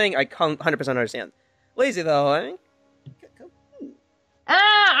 the poor thing I 100% understand. Lazy though, I mean,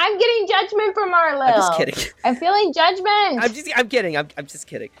 I'm getting judgment from Arlo. I'm just kidding. I'm feeling judgment. I'm kidding. I'm just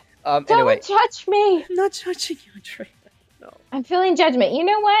kidding. Don't Anyway, judge me. I'm not judging you, Andrea. No. I'm feeling judgment. You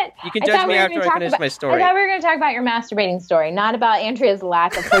know what? You can judge me after I finish my story. I thought we were going to talk about your masturbating story, not about Andrea's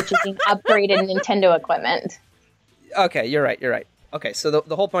lack of purchasing upgraded Nintendo equipment. Okay, you're right. Okay, so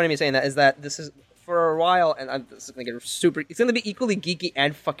the whole point of me saying that is that this is for a while, and this is going to get super. It's going to be equally geeky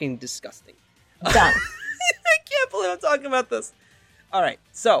and fucking disgusting. Done. I can't believe I'm talking about this. All right,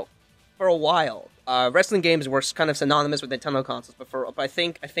 so for a while, wrestling games were kind of synonymous with Nintendo consoles, but I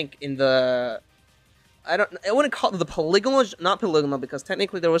think in the I wouldn't call it the polygonal, not polygonal, because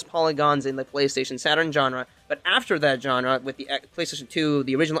technically there was polygons in the PlayStation Saturn genre, but after that genre, with the PlayStation 2,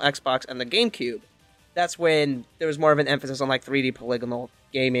 the original Xbox, and the GameCube, that's when there was more of an emphasis on 3D polygonal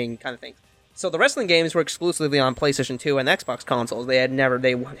gaming kind of thing. So the wrestling games were exclusively on PlayStation 2 and Xbox consoles. They hadn't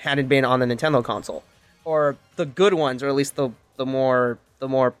been on the Nintendo console, or the good ones, or at least the more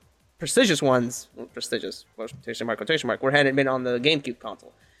prestigious ones, quotation mark, where hadn't been on the GameCube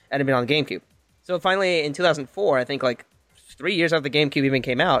console, hadn't been on the GameCube. So finally, in 2004, I think 3 years after the GameCube even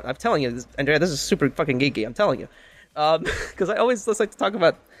came out, I'm telling you, Andrea, this is super fucking geeky. I'm telling you, because I always just like to talk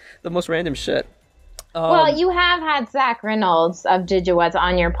about the most random shit. Well, you have had Zach Reynolds of Digawatts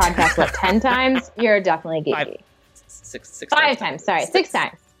on your podcast, 10 times? You're definitely geeky. Five times. Sorry, 6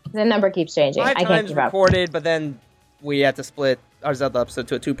 times. The number keeps changing. I can't keep up. Recorded, but then we had to split our Zelda episode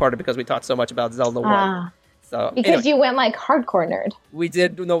to a 2-parter because we talked so much about Zelda 1. So because you went hardcore nerd. We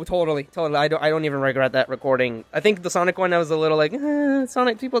did. No, totally. I don't even regret that recording. I think the Sonic one, I was a little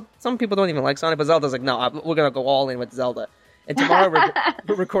Sonic people. Some people don't even like Sonic, but Zelda's no, we're gonna go all in with Zelda. And tomorrow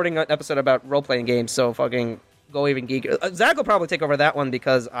we're recording an episode about role playing games. So fucking go even geek. Zach will probably take over that one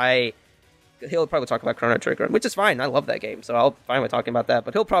because he'll probably talk about Chrono Trigger, which is fine. I love that game, so I'll fine with talking about that.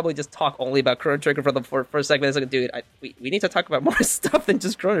 But he'll probably just talk only about Chrono Trigger for the first segment. It's dude, we need to talk about more stuff than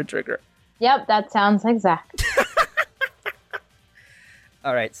just Chrono Trigger. Yep, that sounds like Zach.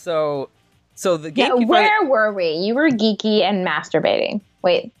 All right, so the game. Yeah, where were we? You were geeky and masturbating.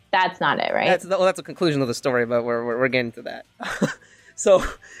 Wait, that's not it, right? That's a conclusion of the story, but we're getting to that. so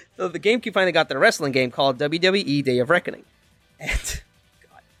the GameCube finally got the wrestling game called WWE Day of Reckoning, and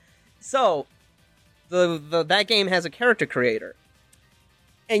God, so that game has a character creator,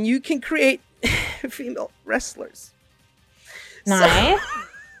 and you can create female wrestlers. Nice.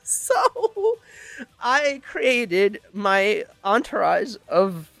 So I created my entourage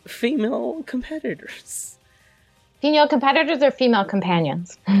of female competitors. Female competitors or female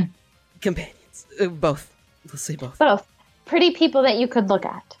companions? Companions. Both. Let's say both. Both. Pretty people that you could look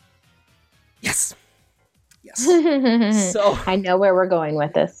at. Yes. So I know where we're going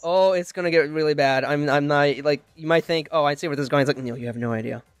with this. Oh, it's going to get really bad. I'm not, you might think, oh, I see where this is going. It's no, you have no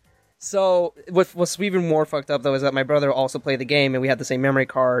idea. So, what's even more fucked up, though, is that my brother also played the game, and we had the same memory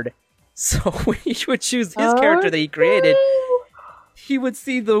card. So, when he would choose his character that he created, he would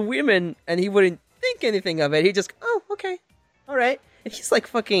see the women, and he wouldn't think anything of it. He'd just, oh, okay, all right. And he's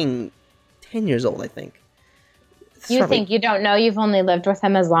fucking 10 years old, I think. You think you don't know you've only lived with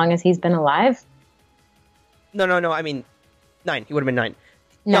him as long as he's been alive? No. I mean, 9. He would have been 9.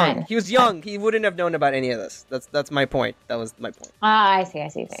 9. Young. He was young. He wouldn't have known about any of this. That's my point. That was my point. Ah, I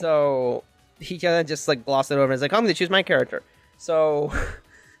see. So he kind of just like glossed it over and was like, I'm going to choose my character. So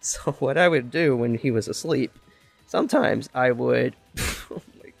what I would do when he was asleep, sometimes I would... Oh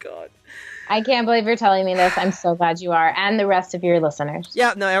my god. I can't believe you're telling me this. I'm so glad you are, and the rest of your listeners.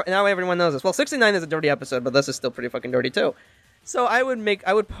 Yeah, now everyone knows this. Well, 69 is a dirty episode, but this is still pretty fucking dirty too. So I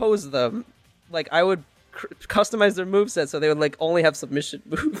would pose them, like I would customize their moveset so they would like only have submission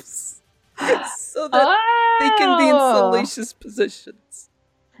moves, so that they can be in salacious positions.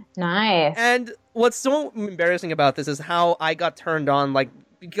 Nice. And what's so embarrassing about this is how I got turned on, like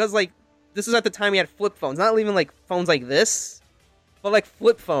because like this is at the time we had flip phones, not even like phones like this, but like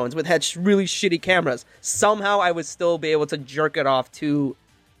flip phones with had really shitty cameras. Somehow I would still be able to jerk it off to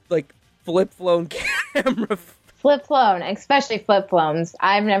like flip phone camera. Flip phone, especially flip phones.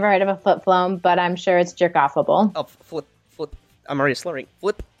 I've never heard of a flip phone, but I'm sure it's jerk offable. Oh, flip. I'm already slurring.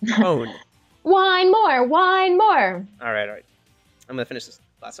 Flip phone. Wine more. All right. I'm gonna finish this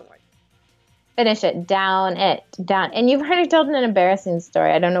glass of wine. Finish it. Down. And you've already told an embarrassing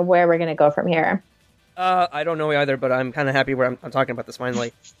story. I don't know where we're gonna go from here. I don't know either, but I'm kind of happy where I'm talking about this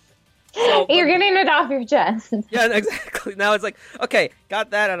finally. So, You're getting it off your chest. Yeah, exactly. Now it's like, okay,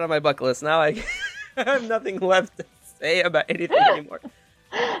 got that out of my bucket list. Now I have nothing left to say about anything anymore.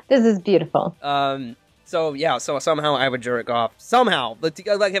 This is beautiful. So somehow I would jerk off. Somehow. Like,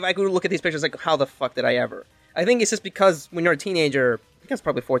 if I could look at these pictures, like, how the fuck did I ever? I think it's just because when you're a teenager, I think I was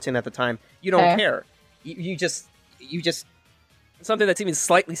probably 14 at the time, you don't care. You just, something that's even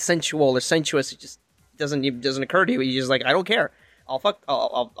slightly sensual or sensuous, it just doesn't occur to you. You're just like, I don't care. I'll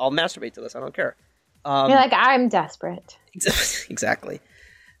masturbate to this. I don't care. You're like, I'm desperate. Exactly.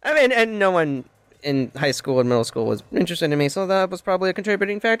 I mean, and no one in high school and middle school was interested in me, so that was probably a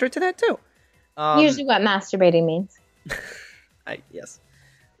contributing factor to that too. Usually what masturbating means. Yes.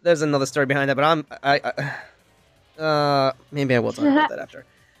 There's another story behind that, but maybe I will talk about that after.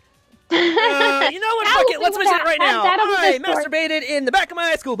 You know what? Fuck it. Let's mention it right now. I masturbated in the back of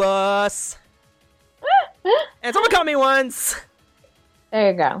my school bus. And someone caught me once.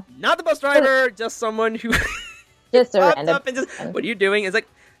 There you go. Not the bus driver, just someone who just popped up and just, what are you doing? It's like,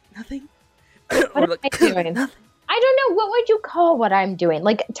 nothing. What am I doing? Nothing. I don't know. What would you call what I'm doing?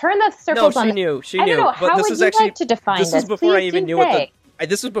 Like, turn the circles on. No, she knew. I don't know. How would you like to define this? This is before I even knew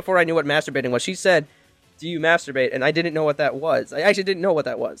this was before I knew what masturbating was. She said, do you masturbate? And I didn't know what that was. I actually didn't know what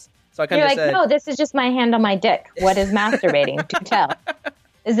that was. So I kind of said, no, this is just my hand on my dick. What is masturbating? Do tell.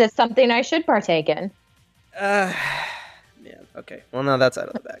 Is this something I should partake in? Man, okay. Well, now that's out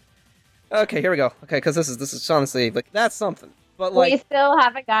of the bag. Okay, here we go. Okay, because this is honestly, like, that's something. But like, we still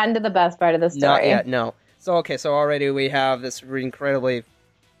haven't gotten to the best part of the story. Not yet, no. So, okay, so already we have this incredibly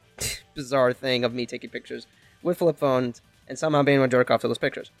bizarre thing of me taking pictures with flip phones and somehow being able to jerk off to those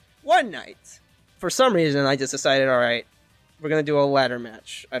pictures. One night, for some reason, I just decided, all right, we're going to do a ladder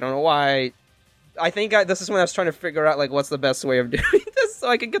match. I don't know why. I think this is when I was trying to figure out, like, what's the best way of doing this so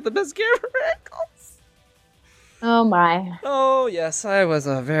I can get the best camera angles. Oh, my. Oh, yes, I was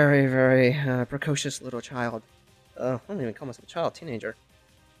a very, very precocious little child. I don't even call myself a child, teenager.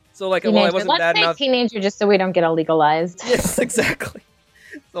 So, like, teenager. Well, I wasn't bad enough. Let's say teenager just so we don't get illegalized. Yes, exactly.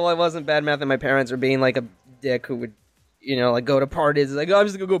 So I wasn't bad enough, and my parents were being, like, a dick who would, like, go to parties. Like, I'm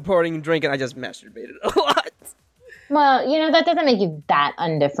just going to go partying and drinking. I just masturbated a lot. Well, that doesn't make you that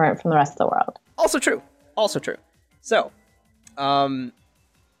undifferent from the rest of the world. Also true. So, I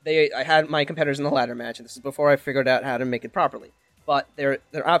had my competitors in the ladder match, and this is before I figured out how to make it properly. But their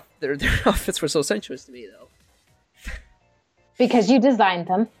outfits were so sensuous to me, though. Because you designed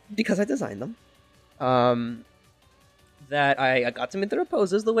them. Because I designed them. That I got them into their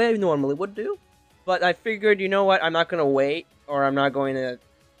poses the way I normally would do. But I figured, you know what, I'm not going to wait, or I'm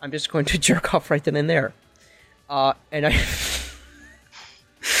just going to jerk off right then and there. And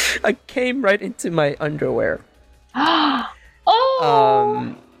I came right into my underwear.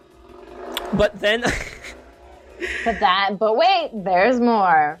 Oh! But then... But wait, there's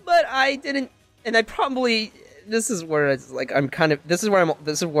more. But I didn't, and I probably... This is where it's like it becomes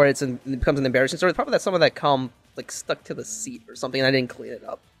an embarrassing story. Probably that some of that cum like stuck to the seat or something, and I didn't clean it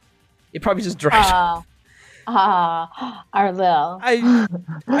up. It probably just dried up. Our Lil. I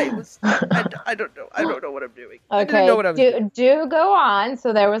don't know. I don't know what I'm doing. Okay. I didn't know what I was doing. Do go on.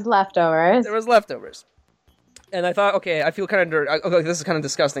 So there was leftovers. And I thought, okay, I feel kind of dirty. Okay, this is kind of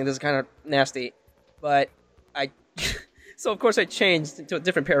disgusting. This is kind of nasty. But so of course I changed to a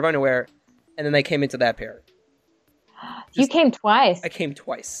different pair of underwear, and then I came into that pair. You came twice. I came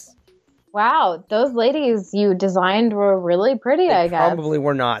twice. Wow, those ladies you designed were really pretty, They I guess. probably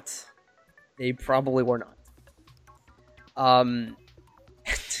were not. They probably were not.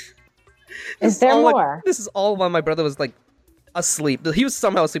 Is there all, more? This is all while my brother was like asleep. He was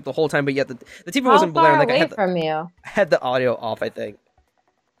somehow asleep the whole time, but yet the TV How wasn't far blaring. Like away I from you? I had the audio off, I think.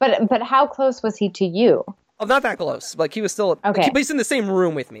 But how close was he to you? Oh, not that close. Like he was still Okay. But he's in the same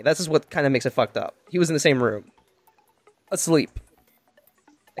room with me. That's just what kind of makes it fucked up. He was in the same room, asleep.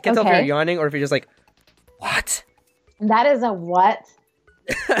 I can't tell if Okay. you're yawning or if you're just like, what? That is a what?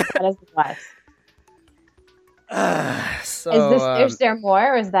 That is a what? So Is there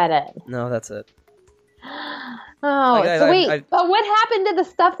more, or is that it? no, that's it. Oh, Like, so I- wait, I- but what happened to the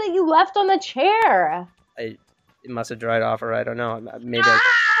stuff that you left on the chair? It must have dried off, or I don't know. Maybe maybe.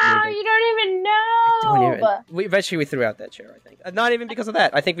 You don't even know. Don't even. Eventually, we threw out that chair. I think not even because of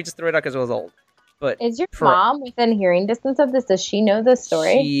that. I think we just threw it out because it was old. But Is your mom within hearing distance of this? Does she know this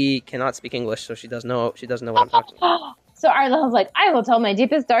story? she cannot speak English, so she doesn't know. She doesn't know what I'm talking about. So Arlen's like, I will tell my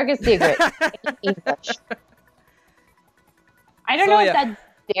deepest, darkest secret in English. I don't So, know yeah. if that's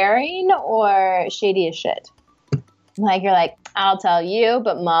daring or shady as shit. Like, you're like, I'll tell you,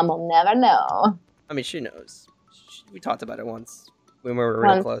 but mom will never know. I mean, she knows. We talked about it once when we were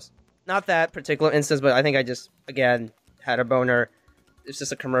real close. Not that particular instance, but I think I just again had a boner. It's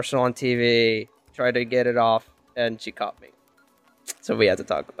just a commercial on TV. Tried to get it off, and she caught me. So we had to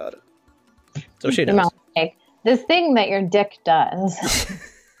talk about it. So she Your knows. mom's like, this thing that your dick does.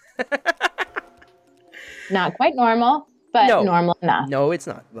 Not quite normal, but No. normal enough. No, it's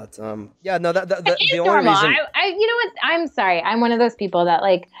not. But yeah, no. The It's only normal. reason. You know what? I'm sorry. I'm one of those people that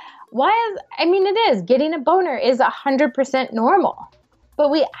like, I mean, it is. Getting a boner is 100% normal. But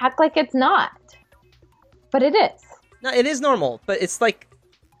we act like it's not. But it is. No, it is normal, but it's like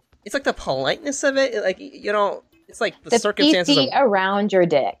the politeness of it. Like it's like the circumstances PC of. around your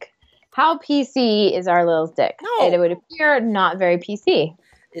dick. How PC is our little dick? No. It would appear not very PC.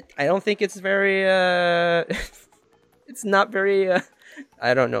 I don't think it's very. It's not very.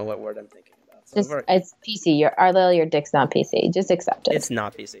 I don't know what word I'm thinking about. So It's PC. Your dick's not PC. Just accept it. it's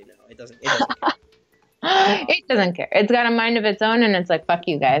not PC. No, it doesn't. It doesn't. It doesn't care. It's got a mind of its own, and it's like, fuck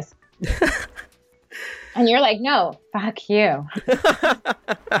you guys. And you're like, no, fuck you.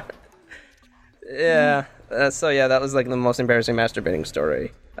 Yeah. So yeah, that was like the most embarrassing masturbating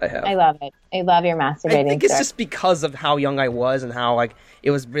story I have. I love it. I love your masturbating. I think it's story. just because of how young I was and how like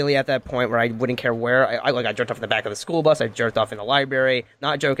it was really at that point where I wouldn't care where I jerked off in the back of the school bus. I jerked off in the library.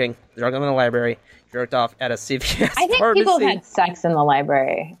 Not joking. Jerked off in the library. Jerked off at a CVS I think pharmacy. people had sex in the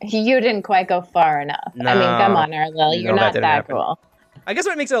library. You didn't quite go far enough. I mean, come on, Arlo. You're No, that not didn't that happen. cool. I guess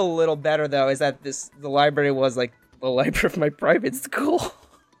what makes it a little better though is that the library was like the library of my private school.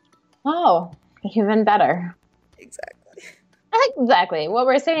 Oh, even better. Exactly. Exactly. What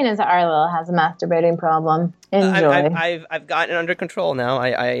we're saying is that Arlo has a masturbating problem. Enjoy. I've gotten it under control now.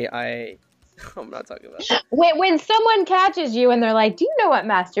 I'm not talking about it. When someone catches you and they're like, "Do you know what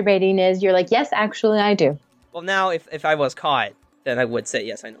masturbating is?" You're like, "Yes, actually, I do." Well, now if I was caught, then I would say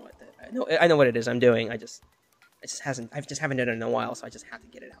yes. I know it. I know what it is I'm doing. I just haven't done it in a while, so I just have to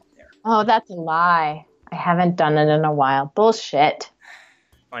get it out there. Oh, that's a lie. I haven't done it in a while. Bullshit.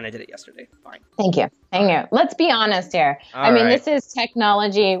 Fine, I did it yesterday. Fine. Thank you. Let's be honest here. All mean, right. this is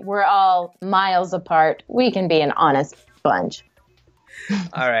technology. We're all miles apart. We can be an honest bunch.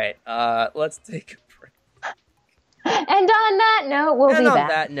 All right. Let's take a break. And on that note, we'll And be on back.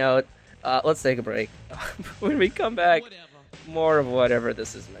 that note, let's take a break. When we come back, more of whatever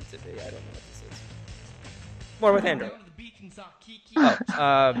this is meant to be. I don't know what this is. More with Andrew.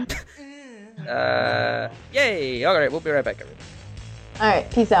 Yay! All right, we'll be right back, everybody. All right.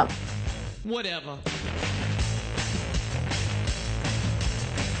 Peace out. Whatever.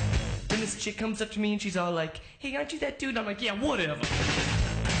 Then this chick comes up to me and she's all like, "Hey, aren't you that dude?" And I'm like, "Yeah, whatever."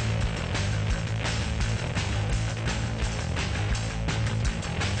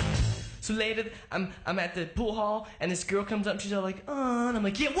 So later, I'm at the pool hall and this girl comes up and she's all like, and I'm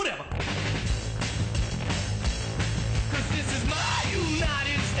like, "Yeah, whatever." 'Cause this is my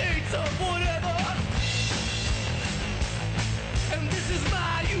United States of whatever. And this is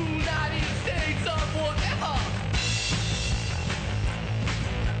my United States of whatever.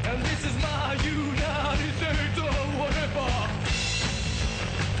 And this is my United States of whatever.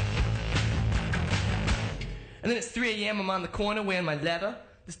 And then it's 3 a.m. I'm on the corner wearing my leather.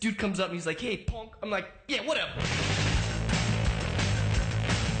 This dude comes up and he's like, "Hey, punk." I'm like, "Yeah, whatever."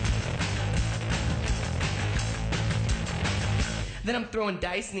 Then I'm throwing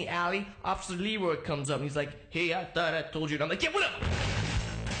dice in the alley. Officer Leroy comes up and he's like, "Hey, I thought I told you." And I'm like, "Yeah, whatever."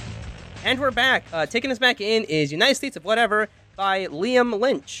 And we're back. Taking us back in is United States of Whatever by Liam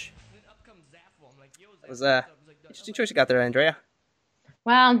Lynch. was interesting choice you got there, Andrea.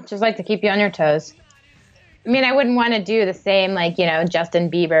 Well, just like to keep you on your toes. I mean, I wouldn't want to do the same, like, Justin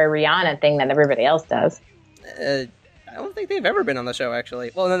Bieber, Rihanna thing that everybody else does. I don't think they've ever been on the show,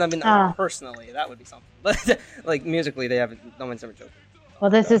 actually. Well, I mean, personally, that would be something. But, like, musically, they haven't. No one's ever joked. Well,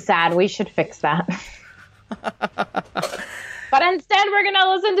 this is sad. We should fix that. But instead, we're going to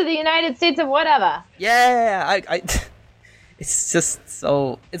listen to the United States of whatever. Yeah, it's just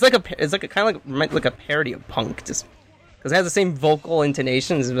so. It's like a kind of like a parody of punk, just because it has the same vocal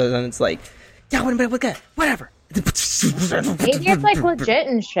intonations, but then it's like, yeah, whatever. Maybe it's like legit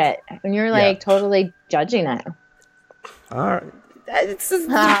and shit, and you're like totally judging it. All right, it's just,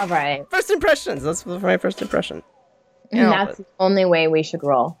 all right. First impressions. That's my first impression. And that's the only way we should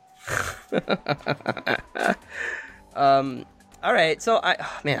roll. All right. So I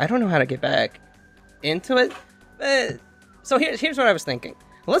don't know how to get back into it. So here's what I was thinking.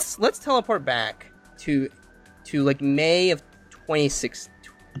 Let's teleport back to like May of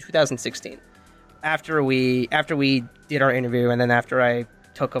 2016. After we did our interview, and then after I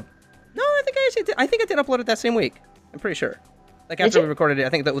took a I think I did upload it that same week. I'm pretty sure. Like after we recorded it, I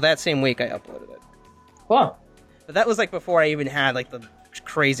think that same week I uploaded it. Cool. But that was like before I even had like the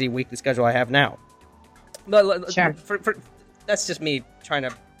crazy weekly schedule I have now. But sure. For that's just me trying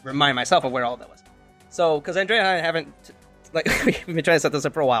to remind myself of where all that was. So, because Andrea and I haven't we've been trying to set this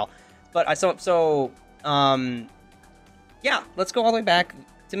up for a while, but yeah, let's go all the way back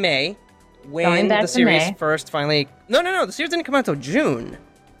to May when the series first finally. No, the series didn't come out until June.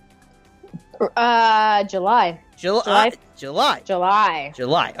 July. July.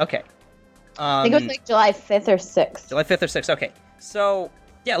 Okay. I think it was like July 5th or 6th. July 5th or 6th. Okay. So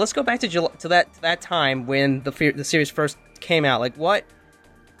yeah, let's go back to that time when the series first came out. Like what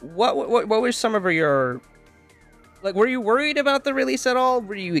were some of your, like, were you worried about the release at all?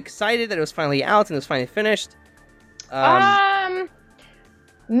 Were you excited that it was finally out and it was finally finished?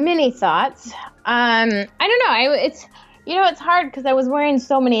 Many thoughts. I don't know. It's hard because I was wearing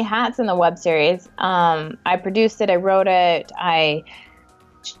so many hats in the web series. I produced it, I wrote it, I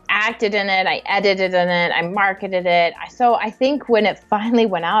acted in it, I edited in it, I marketed it. So I think when it finally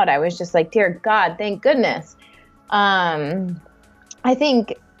went out, I was just like, dear God, thank goodness. I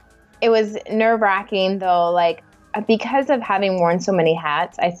think it was nerve-wracking though, like, because of having worn so many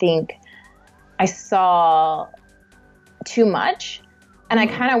hats, I think I saw too much. And I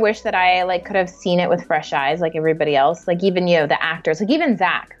kind of wish that I could have seen it with fresh eyes like everybody else. Like even, the actors, like even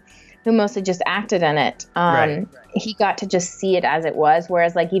Zach, who mostly just acted in it. Right. He got to just see it as it was.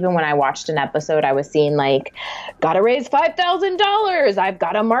 Whereas like even when I watched an episode, I was seeing like, gotta raise $5,000. I've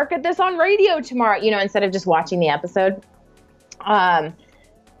got to market this on radio tomorrow, instead of just watching the episode.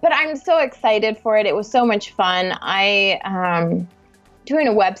 But I'm so excited for it. It was so much fun. Doing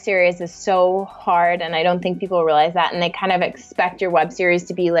a web series is so hard, and I don't think people realize that. And they kind of expect your web series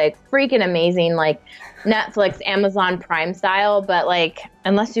to be like freaking amazing, like Netflix, Amazon Prime style. But like,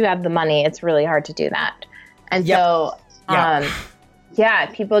 unless you have the money, it's really hard to do that. And so,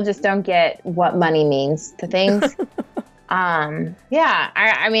 people just don't get what money means to things. I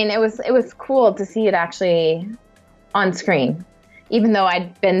mean, it was cool to see it actually on screen, even though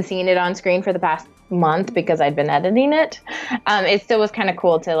I'd been seeing it on screen for the past month because I'd been editing it. It still was kind of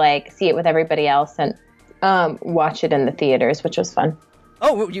cool to like see it with everybody else and watch it in the theaters, which was fun.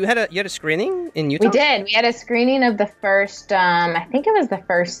 Oh, you had a screening in Utah? We did. We had a screening of the first I think it was the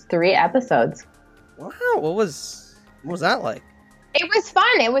first 3 episodes. Wow, what was that like? It was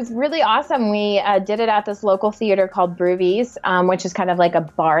fun. It was really awesome. We did it at this local theater called Broovies, which is kind of like a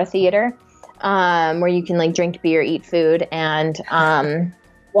bar theater where you can like drink beer, eat food, and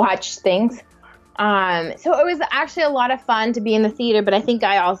watch things. So it was actually a lot of fun to be in the theater, but I think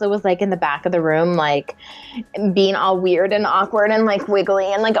I also was like in the back of the room, like being all weird and awkward and like wiggly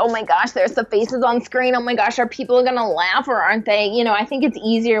and like, oh my gosh, there's the faces on screen. Oh my gosh, are people going to laugh or aren't they? I think it's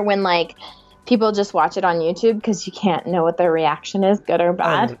easier when like people just watch it on YouTube because you can't know what their reaction is, good or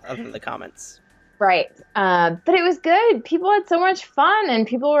bad. Other than the comments. Right. But it was good. People had so much fun and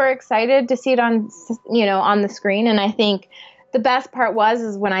people were excited to see it on the screen. And I think the best part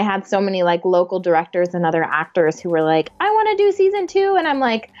is when I had so many like local directors and other actors who were like, I want to do season 2. And I'm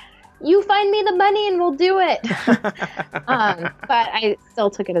like, you find me the money and we'll do it. But I still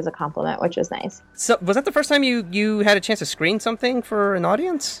took it as a compliment, which was nice. So was that the first time you had a chance to screen something for an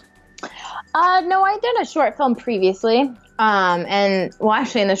audience? No, I did a short film previously. And well,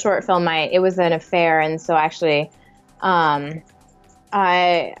 actually in the short film, it was an affair. And so actually, I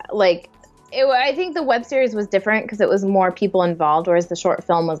think the web series was different because it was more people involved, whereas the short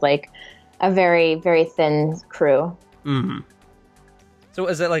film was like a very, very thin crew. Mm-hmm. So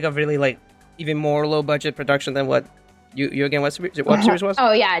is it like a really like even more low budget production than what you again what series was?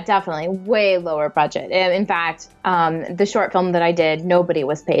 Oh yeah, definitely way lower budget. In fact, the short film that I did, nobody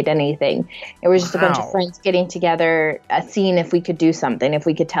was paid anything. It was just a bunch of friends getting together, seeing if we could do something, if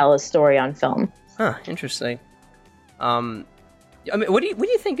we could tell a story on film. Huh, interesting. I mean, what do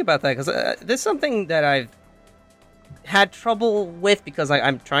you think about that? Because this is something that I've had trouble with because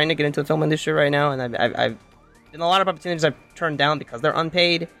I'm trying to get into the film industry right now, and I've been a lot of opportunities I've turned down because they're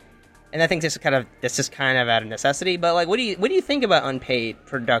unpaid. And I think this is kind of out of necessity. But like, what do you think about unpaid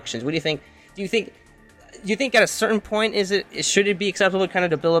productions? What do you think? Do you think at a certain point should it be acceptable kind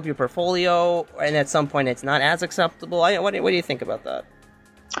of to build up your portfolio, and at some point it's not as acceptable? What do you think about that?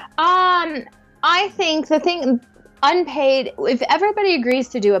 I think the thing unpaid, if everybody agrees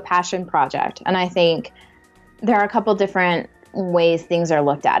to do a passion project, and I think there are a couple different ways things are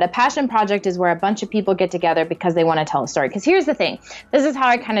looked at. A passion project is where a bunch of people get together because they want to tell a story. Because here's the thing. This is how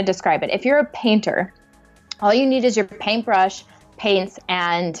I kind of describe it. If you're a painter, all you need is your paintbrush, paints,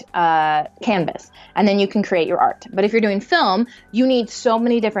 and canvas. And then you can create your art. But if you're doing film, you need so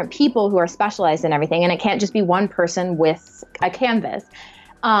many different people who are specialized in everything. And it can't just be one person with a canvas.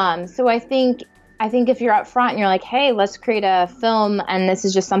 So I think if you're up front and you're like, hey, let's create a film and this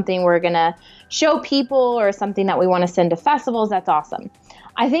is just something we're going to show people or something that we want to send to festivals, that's awesome.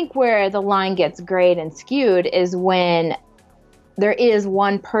 I think where the line gets grayed and skewed is when there is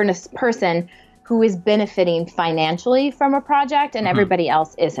one person who is benefiting financially from a project and everybody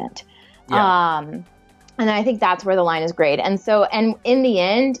else isn't. Yeah. And I think that's where the line is grayed. And in the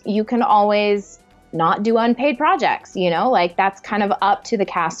end, you can always not do unpaid projects, like that's kind of up to the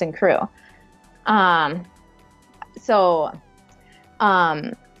cast and crew.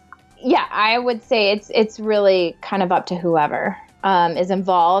 Yeah, I would say it's really kind of up to whoever is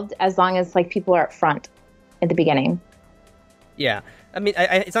involved, as long as like people are up front at the beginning. Yeah, I mean,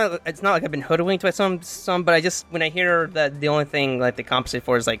 it's not like I've been hoodwinked by some, but I just when I hear that the only thing like they compensate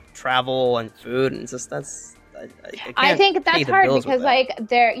for is like travel and food, and just I think that's hard because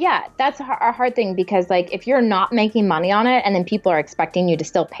that's a hard thing because like if you're not making money on it and then people are expecting you to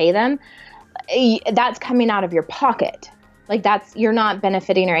still pay them, that's coming out of your pocket. Like you're not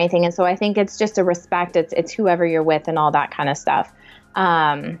benefiting or anything. And so I think it's just a respect. It's whoever you're with and all that kind of stuff.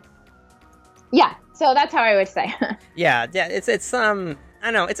 Yeah. So that's how I would say. Yeah. It's I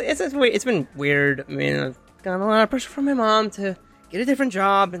don't know. It's been weird. I mean, I've gotten a lot of pressure from my mom to get a different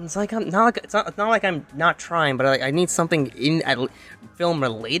job. And it's like, it's not like I'm not trying, but I need something film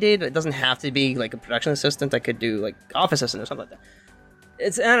related. It doesn't have to be like a production assistant. I could do like office assistant or something like that. I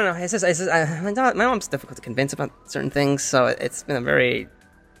don't know. It's just my mom's difficult to convince about certain things, so it's been a very.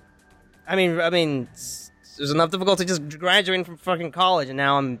 I mean, there's enough difficulty just graduating from fucking college, and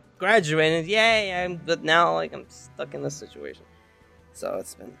now I'm graduating. Yay! But now like I'm stuck in this situation, so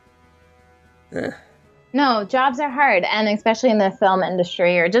it's been. No, jobs are hard, and especially in the film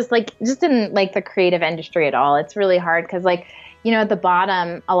industry, or just in like the creative industry at all. It's really hard because like. At the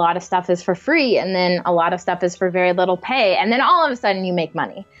bottom, a lot of stuff is for free, and then a lot of stuff is for very little pay, and then all of a sudden you make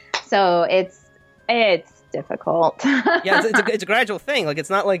money. So it's difficult. Yeah, it's a gradual thing. Like, it's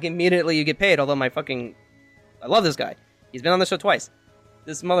not like immediately you get paid, although I love this guy. He's been on the show twice.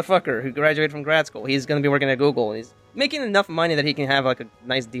 This motherfucker who graduated from grad school, he's going to be working at Google, and he's making enough money that he can have, like, a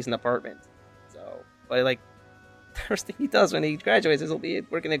nice, decent apartment. So, but, like, the first thing he does when he graduates is he'll be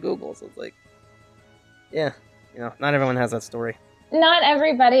working at Google, so it's like, yeah. Not everyone has that story. Not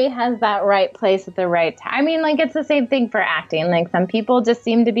everybody has that right place at the right time. I mean, like, it's the same thing for acting. Like, some people just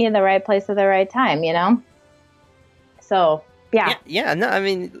seem to be in the right place at the right time, So, yeah. Yeah, no, I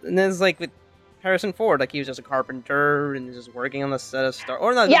mean, and there's like with Harrison Ford, like, he was just a carpenter and just working on the set of Star...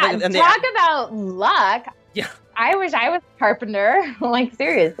 Or not, yeah, like, talk about luck. Yeah. I wish I was a carpenter. Like,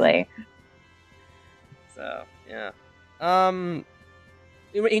 seriously. So, yeah.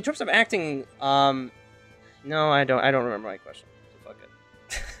 In terms of acting, no, I don't remember my question. So fuck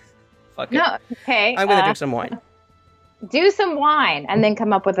it. Fuck it. No, okay. I'm gonna drink some wine. Do some wine, and then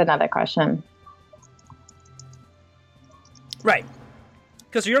come up with another question. Right.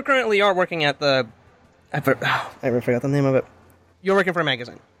 Because you are working at the... I forgot the name of it. You're working for a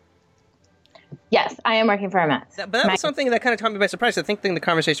magazine. Yes, I am working for a magazine. But that was something that kind of caught me by surprise. I think the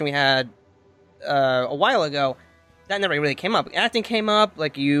conversation we had a while ago, that never really came up. Acting came up,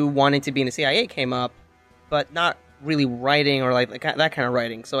 like you wanting to be in the CIA came up, but not really writing or like that kind of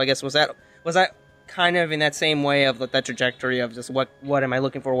writing. So I guess was that kind of in that same way of that trajectory of just what am I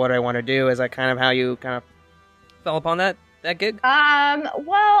looking for, what do I want to do? Is that kind of how you kind of fell upon that gig?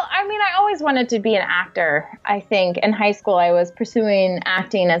 Well, I mean, I always wanted to be an actor. I think in high school I was pursuing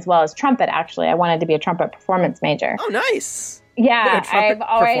acting as well as trumpet. Actually, I wanted to be a trumpet performance major. Oh, nice. Yeah, I've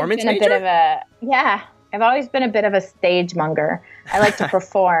always performance been a major? bit of a I've always been a bit of a stage monger. I like to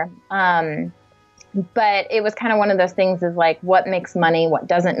perform. But it was kind of one of those things is like what makes money, what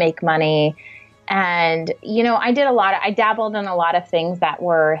doesn't make money. And, you know, I dabbled in a lot of things that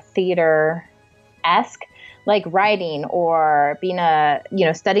were theater-esque, like writing or being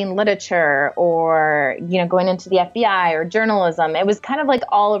studying literature or, going into the FBI or journalism. It was kind of like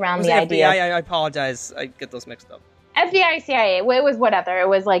all around the idea. FBI, I apologize. I get those mixed up. FBI, CIA, it was whatever. It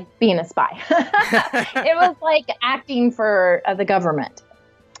was like being a spy. It was like acting for the government.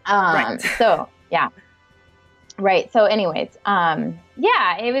 Right. So, yeah. Right. So anyways,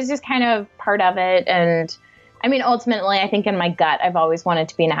 it was just kind of part of it. And I mean, ultimately, I think in my gut, I've always wanted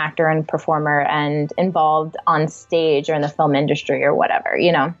to be an actor and performer and involved on stage or in the film industry or whatever,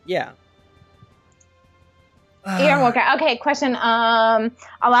 Yeah. Okay, question. I'll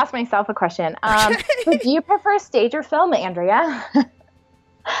ask myself a question. So do you prefer stage or film, Andrea?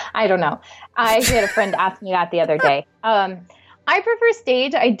 I don't know. I actually had a friend ask me that the other day. I prefer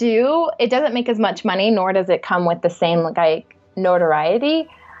stage. I do. It doesn't make as much money, nor does it come with the same notoriety.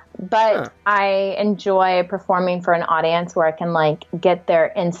 But I enjoy performing for an audience where I can get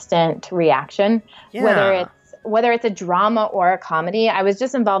their instant reaction, Yeah. whether it's a drama or a comedy. I was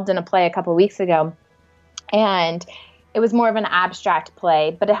just involved in a play a couple weeks ago, and it was more of an abstract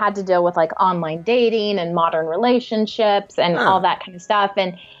play, but it had to deal with online dating and modern relationships and all that kind of stuff.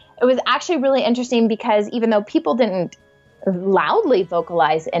 And it was actually really interesting because even though people didn't loudly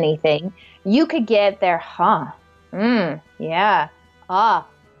vocalize anything, you could get their yeah,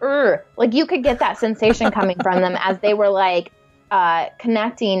 you could get that sensation coming from them as they were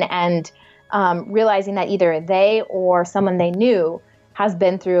connecting and realizing that either they or someone they knew has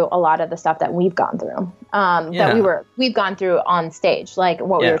been through a lot of the stuff that we've gone through, that we've gone through on stage, like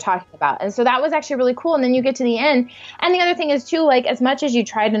what we were talking about. And so that was actually really cool. And then you get to the end. And the other thing is too, as much as you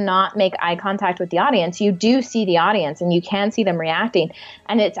try to not make eye contact with the audience, you do see the audience and you can see them reacting.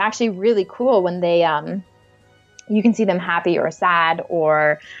 And it's actually really cool when they, you can see them happy or sad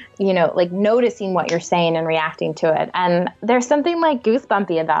or, noticing what you're saying and reacting to it. And there's something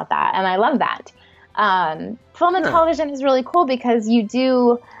goosebumpy about that. And I love that. Film and television is really cool because you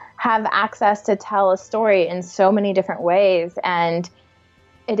do have access to tell a story in so many different ways, and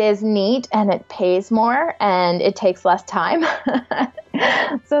it is neat and it pays more and it takes less time.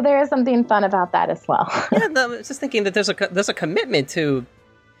 So there is something fun about that as well. Yeah, I was just thinking that there's a commitment to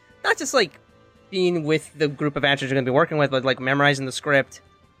not just being with the group of actors you're going to be working with, but memorizing the script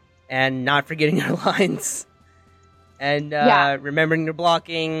and not forgetting your lines and remembering your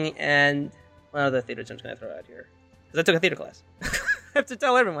blocking and the theater term's going to throw out here because I took a theater class. I have to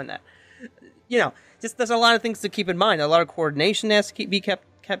tell everyone that. Just there's a lot of things to keep in mind. A lot of coordination has to be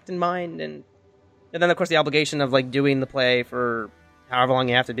kept in mind, and then of course the obligation of doing the play for however long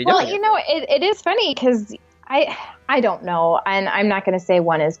you have to be doing it. Well, it is funny because I don't know, and I'm not going to say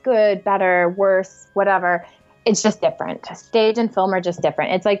one is good, better, worse, whatever. It's just different. Stage and film are just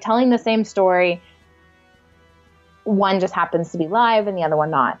different. It's like telling the same story. One just happens to be live and the other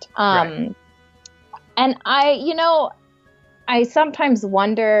one not. Right. And I sometimes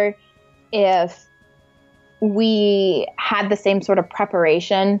wonder if we had the same sort of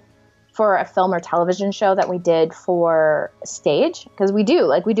preparation for a film or television show that we did for stage, because we do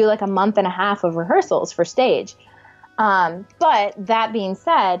a month and a half of rehearsals for stage. But that being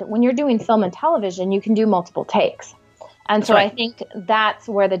said, when you're doing film and television, you can do multiple takes. And so right. I think that's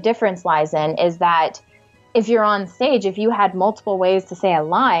where the difference lies in, is that if you're on stage, if you had multiple ways to say a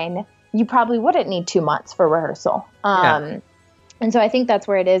line, you probably wouldn't need 2 months for rehearsal. And so I think that's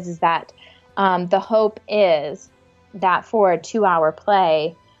where it is that the hope is that for a 2-hour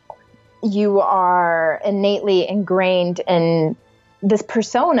play, you are innately ingrained in this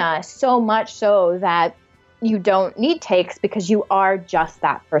persona so much so that you don't need takes because you are just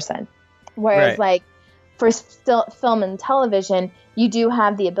that person. Whereas for film and television, you do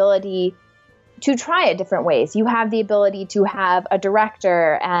have the ability to try it different ways. You have the ability to have a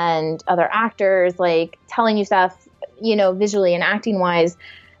director and other actors telling you stuff, visually and acting wise,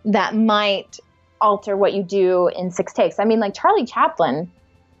 that might alter what you do in 6 takes. I mean, Charlie Chaplin,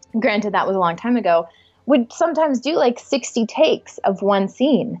 granted that was a long time ago, would sometimes do 60 takes of one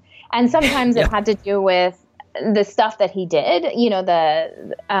scene. And sometimes it had to do with the stuff that he did,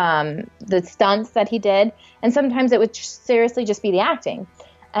 the stunts that he did. And sometimes it would seriously just be the acting.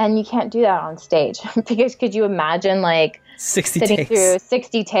 And you can't do that on stage because could you imagine 60 sitting takes. through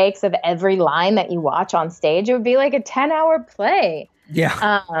 60 takes of every line that you watch on stage? It would be like a 10-hour play.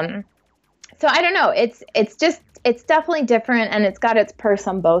 Yeah. So I don't know. It's definitely different, and it's got its perks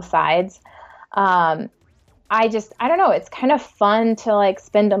on both sides. I I don't know, it's kind of fun to like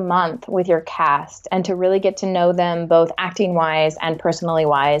spend a month with your cast and to really get to know them both acting wise and personally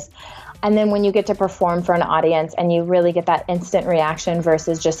wise. And then when you get to perform for an audience and you really get that instant reaction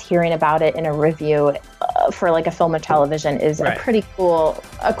versus just hearing about it in a review for like a film or television is Right. a pretty cool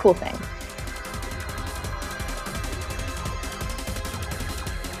thing.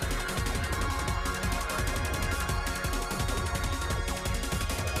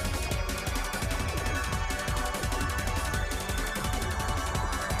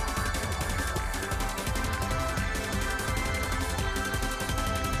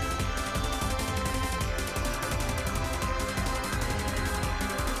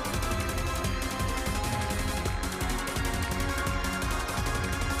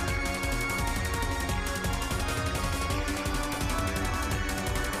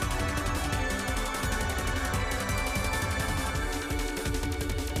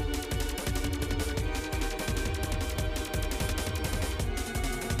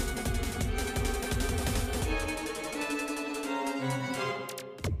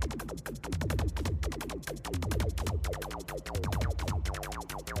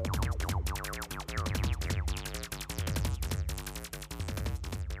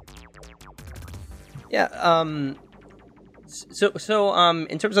 Yeah. In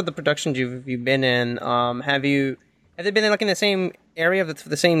terms of the productions you've been in, have they been like in the same area of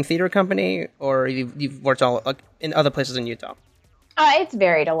the same theater company, or you've worked all like, in other places in Utah? It's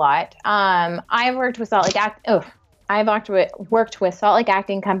varied a lot. I've worked with worked with Salt Lake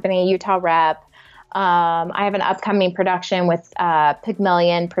Acting Company, Utah Rep. I have an upcoming production with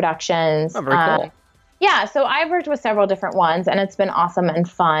Pygmalion Productions. Oh, very cool. Yeah, so I've worked with several different ones, and it's been awesome and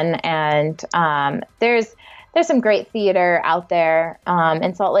fun. And there's some great theater out there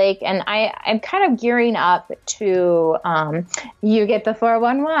in Salt Lake, and I'm kind of gearing up to you get the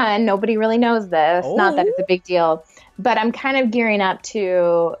 411. Nobody really knows this. Oh. Not that it's a big deal, but I'm kind of gearing up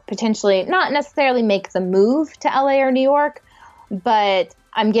to potentially not necessarily make the move to LA or New York, but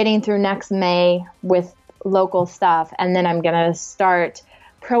I'm getting through next May with local stuff, and then I'm going to start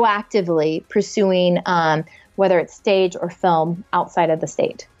proactively pursuing whether it's stage or film outside of the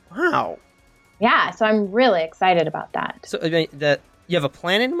state. Wow. Yeah, so I'm really excited about that. So I mean, that you have a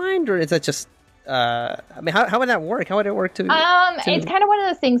plan in mind, or is that just? I mean, how would that work? How would it work to? It's kind of one of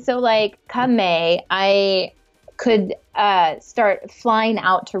those things. So like, come May, I could start flying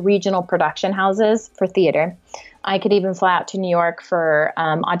out to regional production houses for theater. I could even fly out to New York for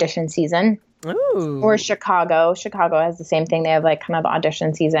audition season. Ooh. Or Chicago. Chicago has the same thing. They have like kind of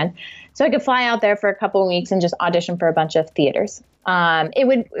audition season. So I could fly out there for a couple of weeks and just audition for a bunch of theaters. It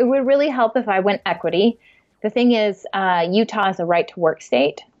would really help if I went equity. The thing is, Utah is a right to work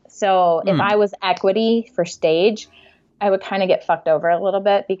state. So if I was equity for stage, I would kind of get fucked over a little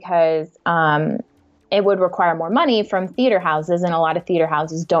bit because it would require more money from theater houses, and a lot of theater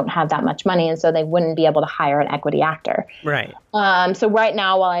houses don't have that much money, and so they wouldn't be able to hire an equity actor. Right. So right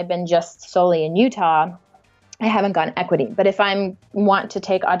now, while I've been just solely in Utah, I haven't gotten equity. But if I want to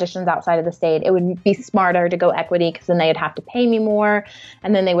take auditions outside of the state, it would be smarter to go equity because then they'd have to pay me more,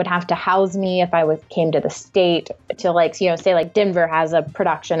 and then they would have to house me if I came to the state to say like Denver has a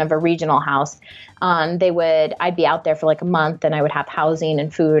production of a regional house. I'd be out there for like a month, and I would have housing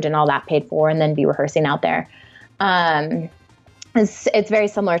and food and all that paid for, and then be rehearsing out there. It's very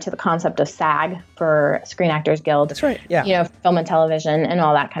similar to the concept of SAG for Screen Actors Guild. That's right. Yeah. Film and television and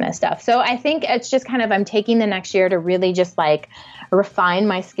all that kind of stuff. So I think it's just kind of, I'm taking the next year to really just like refine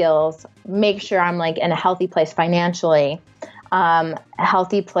my skills, make sure I'm like in a healthy place financially, a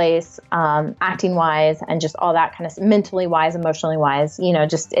healthy place acting wise, and just all that kind of mentally wise, emotionally wise.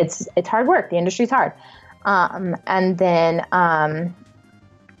 Just it's hard work. The industry's hard. And then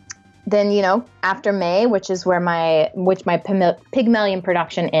after May, which my Pygmalion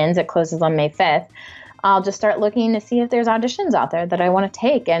production ends, it closes on May 5th, I'll just start looking to see if there's auditions out there that I want to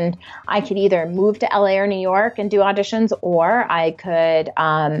take. And I could either move to LA or New York and do auditions, or I could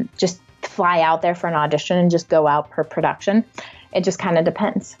just fly out there for an audition and just go out per production. It just kind of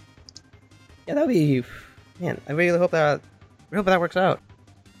depends. Yeah, that'd be, man, I really hope that works out.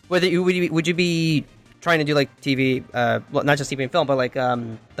 Would you be trying to do like TV, well, not just TV and film, but like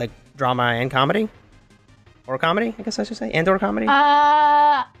drama and comedy, or comedy, I guess I should say, and or comedy?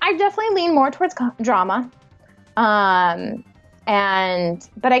 I definitely lean more towards drama, but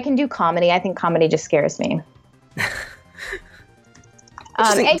I can do comedy. I think comedy just scares me.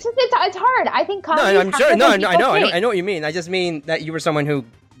 It's hard. I think comedy. No, I'm sure. No, I know what you mean. I just mean that you were someone who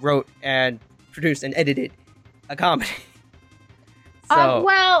wrote and produced and edited a comedy. So.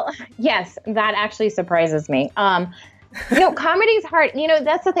 Well, yes, that actually surprises me. Comedy's hard.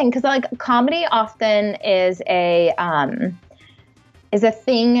 That's the thing, because like comedy often is a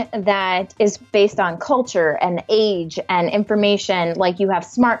thing that is based on culture and age and information. Like you have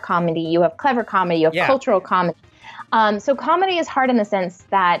smart comedy, you have clever comedy, you have cultural comedy. So comedy is hard in the sense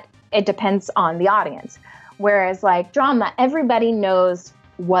that it depends on the audience. Whereas like drama, everybody knows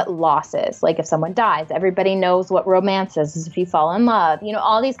what loss is. Like if someone dies, everybody knows what romance is if you fall in love,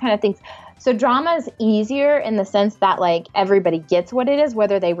 all these kind of things. So drama is easier in the sense that like everybody gets what it is,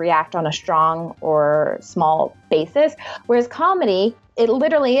 whether they react on a strong or small basis. Whereas comedy, it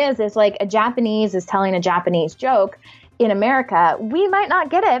literally is like a Japanese is telling a Japanese joke in America. We might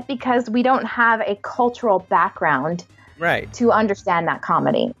not get it because we don't have a cultural background to understand that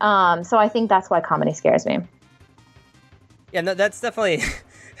comedy. So I think that's why comedy scares me. Yeah, no, that's definitely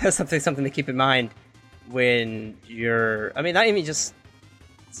something to keep in mind when you're. I mean, not even just.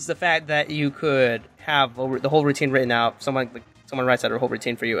 It's the fact that you could have the whole routine written out. Someone writes out a whole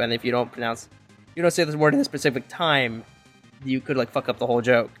routine for you, and if you don't say this word in a specific time, you could like fuck up the whole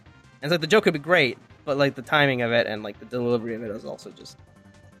joke. And it's like the joke could be great, but like the timing of it and like the delivery of it is also just.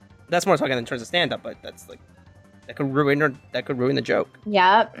 That's more talking in terms of stand up, but that's like that could ruin the joke.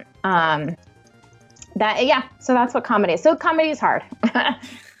 Yep. So that's what comedy is. So comedy is hard.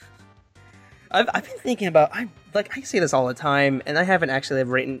 I've been thinking about I say this all the time, and I haven't actually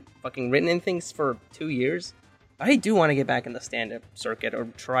written anything for 2 years. I do want to get back in the stand-up circuit or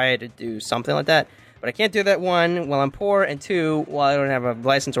try to do something like that, but I can't do that, one, while I'm poor, and two, while I don't have a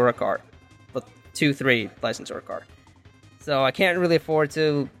license or a car. But 3 license or a car. So I can't really afford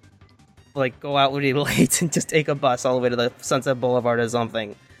to like go out really late and just take a bus all the way to the Sunset Boulevard or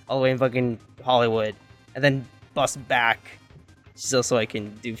something, all the way in fucking Hollywood, and then bus back. Just so I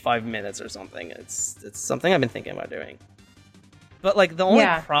can do 5 minutes or something. It's something I've been thinking about doing. But like the only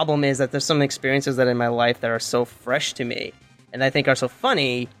problem is that there's some experiences that in my life that are so fresh to me, and I think are so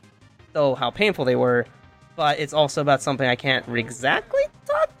funny, though how painful they were. But it's also about something I can't exactly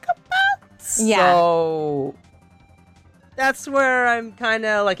talk about. Yeah. So that's where I'm kind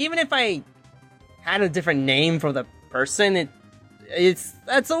of like, even if I had a different name for the person,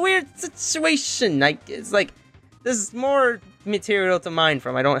 that's a weird situation. Like it's like there's more material to mine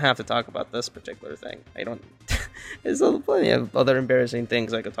from. I don't have to talk about this particular thing. I don't. There's plenty of other embarrassing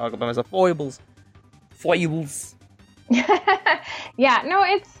things I could talk about myself. Foibles. Yeah, no,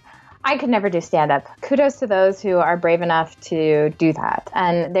 I could never do stand-up. Kudos to those who are brave enough to do that.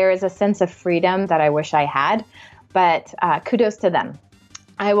 And there is a sense of freedom that I wish I had, but kudos to them.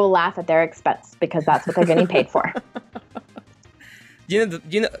 I will laugh at their expense because that's what they're getting paid for. Do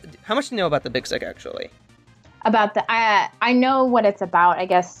you know how much do you know about the Big Sick, actually? About I know what it's about. I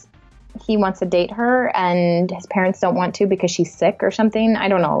guess he wants to date her and his parents don't want to because she's sick or something. I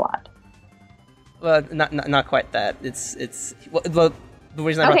don't know a lot. Well, not quite that. It's the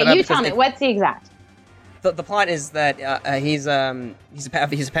reason I brought that up. Okay, you tell me. What's the exact? The plot is that he's a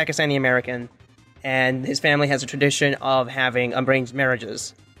Pakistani American, and his family has a tradition of having arranged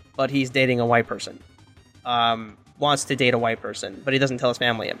marriages, but he's dating a white person. Wants to date a white person, but he doesn't tell his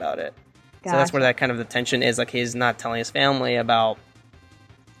family about it. Gotcha. So that's where that kind of the tension is. Like he's not telling his family about,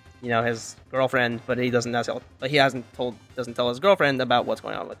 his girlfriend, but he doesn't tell his girlfriend about what's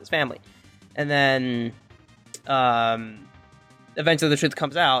going on with his family. And then, eventually the truth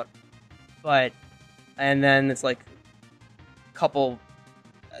comes out, and then it's like a couple,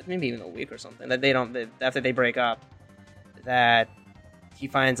 maybe even a week or something, that after they break up, that he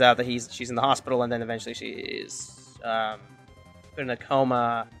finds out that she's in the hospital, and then eventually she is put in a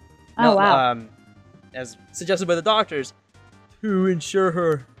coma. Oh, wow. As suggested by the doctors, to ensure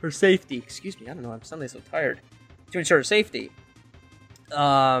her safety. Excuse me, I don't know, I'm suddenly so tired. To ensure her safety.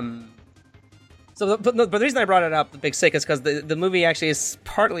 But the reason I brought it up, The Big Sick, is because the movie actually is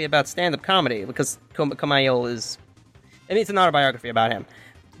partly about stand-up comedy, because Kumail is... I mean, it's an autobiography about him.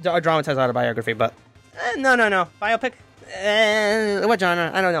 A dramatized autobiography, but... No. Biopic? What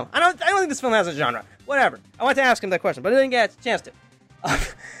genre? I don't know. I don't think this film has a genre. Whatever. I wanted to ask him that question, but I didn't get a chance to.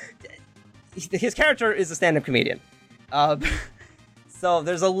 His character is a stand-up comedian, so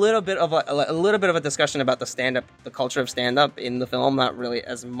there's a little bit of a discussion about the culture of stand-up in the film. Not really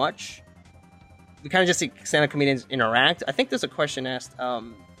as much. We kind of just see stand-up comedians interact. I think there's a question asked at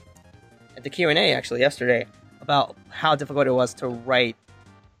the Q&A actually yesterday about how difficult it was to write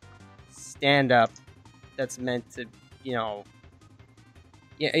stand-up that's meant to,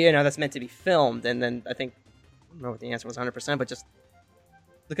 that's meant to be filmed. And then I don't know what the answer was 100%, but just.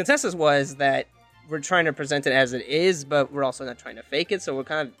 The consensus was that we're trying to present it as it is, but we're also not trying to fake it. So we're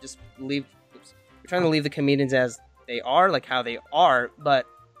kind of we're trying to leave the comedians as they are, like how they are, but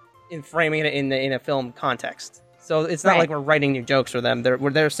in framing it in a film context. So it's not Right. like we're writing new jokes for them.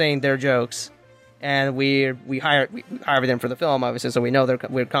 They're saying their jokes, and we hire them for the film, obviously, so we know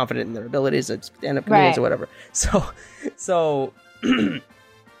we're confident in their abilities as stand-up comedians Right. or whatever. So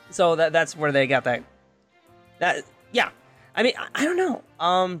that's where they got that. That yeah. I mean, I don't know.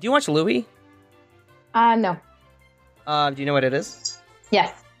 Do you watch Louis? No. Do you know what it is?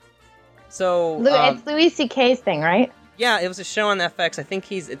 Yes. So It's Louis C.K.'s thing, right? yeah, it was a show on FX. I think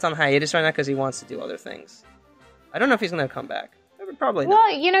it's on hiatus right now because he wants to do other things. I don't know if he's going to come back. Probably not.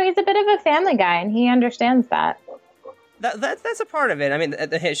 Well, he's a bit of a family guy, and he understands that. That's a part of it. I mean,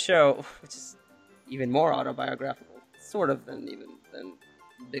 his show, which is even more autobiographical, sort of than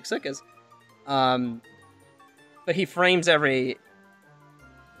Big Sick is. But he frames every.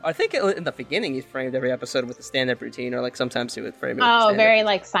 I think in the beginning he framed every episode with a stand-up routine, or like sometimes he would frame it. Oh, with very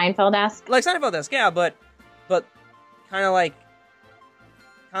like Seinfeld-esque. like Seinfeld-esque, yeah, but kind of like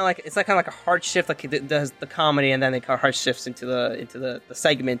it's like a hard shift, like it does the comedy, and then it hard shifts into the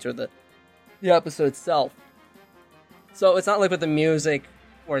segment or the episode itself. So it's not like with the music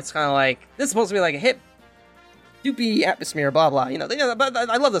where it's kind of like this is supposed to be like a hip, doopy atmosphere, blah blah. But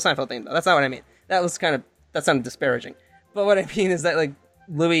I love the Seinfeld thing though. That's not what I mean. That sounded disparaging. But what I mean is that like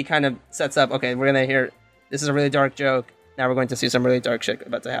Louis kind of sets up. Okay, we're gonna hear this is a really dark joke. Now we're going to see some really dark shit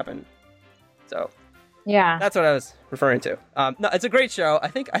about to happen. So. Yeah. That's what I was referring to. No, it's a great show. I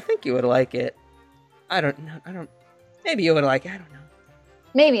think you would like it. I don't know. Maybe you would like it. I don't know.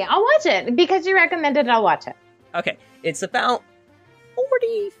 Maybe. I'll watch it. Because you recommended it, I'll watch it. Okay. It's about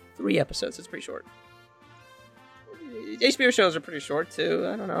 43 episodes. It's pretty short. HBO shows are pretty short, too.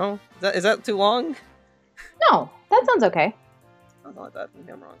 I don't know. Is that too long? No, that sounds okay. Something like that.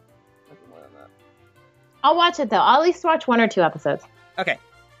 Maybe I'm wrong. Something more than that. I'll watch it, though. I'll at least watch 1 or 2 episodes. Okay.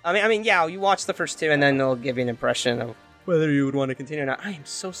 I mean, yeah, you watch the first 2, and then they'll give you an impression of whether you would want to continue or not. I am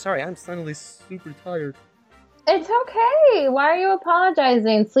so sorry. I'm suddenly super tired. It's okay. Why are you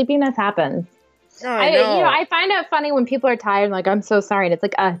apologizing? Sleepiness happens. I know. I find it funny when people are tired, like, I'm so sorry. And it's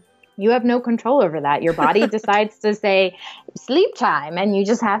like, you have no control over that. Your body decides to say sleep time, and you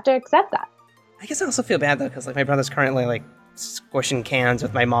just have to accept that. I guess I also feel bad, though, because like my brother's currently like squishing cans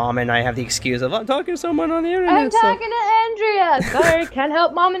with my mom, and I have the excuse of I'm talking to someone on the internet. I'm talking to Andrea. Sorry, can't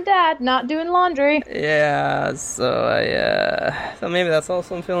help mom and dad not doing laundry. Yeah, so maybe that's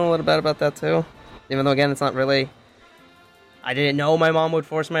also I'm feeling a little bad about that too. Even though again, it's not really. I didn't know my mom would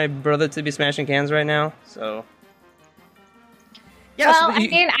force my brother to be smashing cans right now, so. Yeah, Well,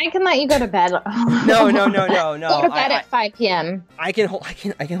 I can let you go to bed. No. Go to bed at 5 p.m. I can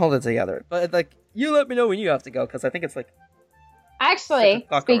hold it together, but like you let me know when you have to go because I think it's like. Actually,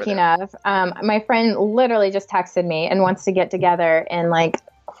 speaking of, my friend literally just texted me and wants to get together in like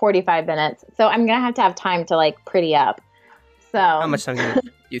 45 minutes. So I'm going to have time to like pretty up. So How much time do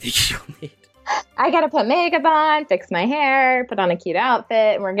you think you'll need? I got to put makeup on, fix my hair, put on a cute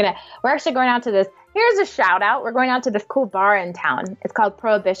outfit. And we're actually going out to this. Here's a shout out. We're going out to this cool bar in town. It's called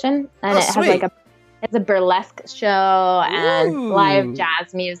Prohibition. And it has like it's a burlesque show and live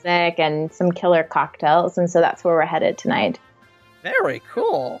jazz music and some killer cocktails. And so that's where we're headed tonight. Very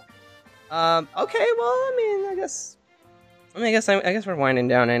cool. Okay, well, I guess we're winding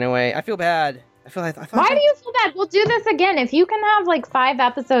down anyway. I feel bad. I thought Why do you feel bad? We'll do this again. If you can have like 5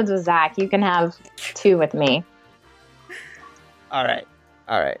 episodes with Zach, you can have 2 with me. All right.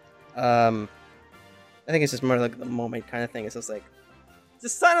 I think it's just more like the moment kind of thing. It's just like,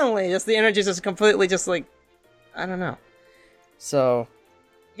 just suddenly, just the energy is just completely just like, I don't know. So,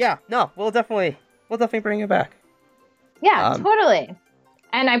 yeah, no, we'll definitely bring it back. Yeah, totally.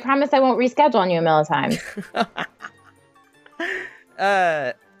 And I promise I won't reschedule on you a million times.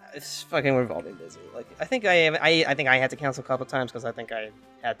 It's fucking we've all been busy. Like I think I had to cancel a couple times because I think I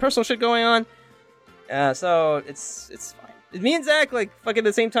had personal shit going on. So it's fine. Me and Zach like fucking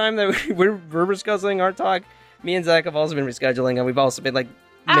the same time that we're rescheduling our talk. Me and Zach have also been rescheduling, and we've also been like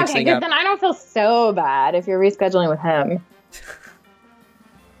mixing okay, good. up. Then I don't feel so bad if you're rescheduling with him.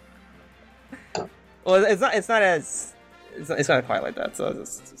 Well, it's not quite like that, so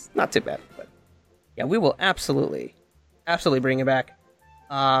it's not too bad. But yeah, we will absolutely bring it back.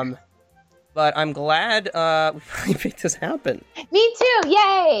 But I'm glad we finally made this happen. Me too!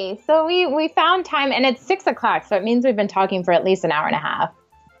 Yay! So we found time, and it's 6 o'clock, so it means we've been talking for at least an hour and a half.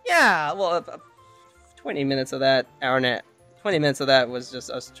 Yeah, well, 20 minutes of that was just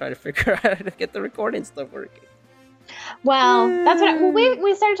us trying to figure out how to get the recording stuff working. Well, that's what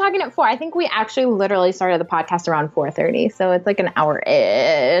we started talking at 4. I think we actually literally started the podcast around 4:30, so it's like an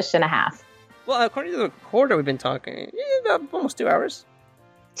hour-ish and a half. Well, according to the recorder, we've been talking about almost 2 hours.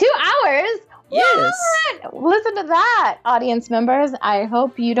 2 hours? Yes. What? Listen to that, audience members. I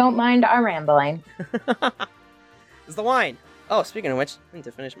hope you don't mind our rambling. is the wine. Oh, speaking of which, I need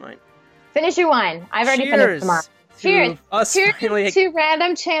to finish mine. Finish your wine. I've already finished mine. Cheers. Us Cheers finally... to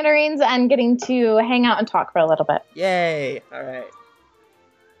random chatterings and getting to hang out and talk for a little bit. Yay! All right.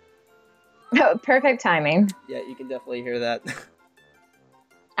 Oh, perfect timing. Yeah, you can definitely hear that.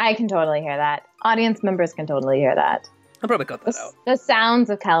 I can totally hear that. Audience members can totally hear that. I'll probably cut that out. The sounds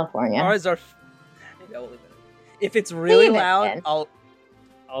of California. Ours are... Maybe I'll leave it in. If it's really Leave it loud, in. I'll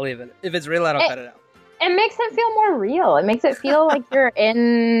leave it. If it's really loud, I'll cut it out. It makes it feel more real. It makes it feel like you're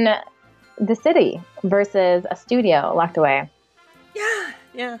in the city versus a studio locked away. Yeah.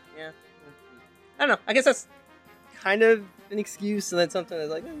 I don't know. I guess that's kind of an excuse, and then something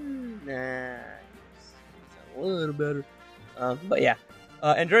that's like, nah, it's a little better. But yeah.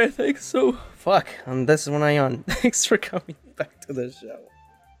 Andrea, thanks so... Fuck. This is when I yawn. Thanks for coming back to the show.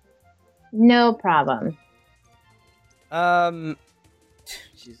 No problem.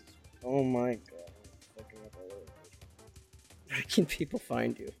 Jesus. Oh my god. Where can people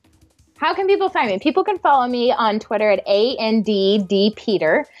find you? How can people find me? People can follow me on Twitter at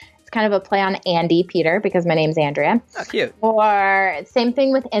ANDDPeter. It's kind of a play on Andy Peter because my name's Andrea. Oh, cute. Or same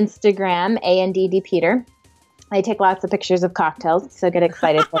thing with Instagram, ANDDPeter. I take lots of pictures of cocktails, so get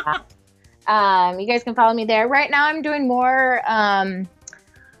excited for that. You guys can follow me there. Right now I'm doing more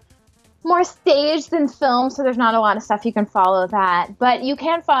stage than film, so there's not a lot of stuff you can follow that. But you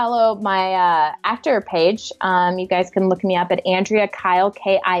can follow my actor page. You guys can look me up at Andrea Kyle,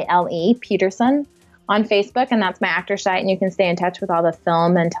 Kile, Peterson on Facebook, and that's my actor site, and you can stay in touch with all the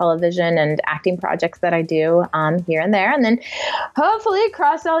film and television and acting projects that I do here and there. And then hopefully,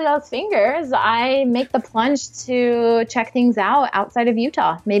 cross all y'all's fingers, I make the plunge to check things out outside of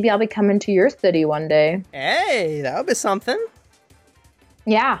Utah. Maybe I'll be coming to your city one day. Hey, that would be something.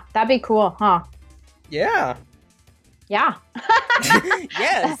 Yeah, that'd be cool, huh? Yeah. Yeah.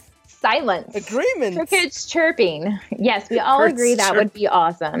 Yes. Silence. Agreement. Crickets chirping. Yes, we all agree that would be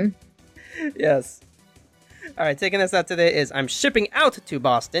awesome. Yes. All right, taking us out today is I'm Shipping Out to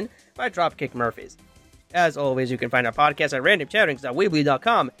Boston by Dropkick Murphys. As always, you can find our podcast at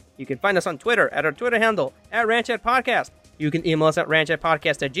randomchatterings.weebly.com. You can find us on Twitter at our Twitter handle at RanChatPodcast. You can email us at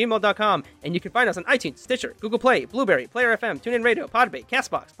ranchatpodcast@gmail.com, and you can find us on iTunes, Stitcher, Google Play, Blueberry, Player FM, TuneIn Radio, Podbay,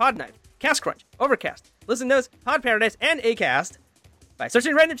 Castbox, Podknife, CastCrunch, Overcast, Listen Notes, Pod Paradise, and Acast by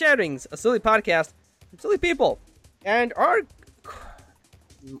searching Random Chatterings, a silly podcast from silly people. And our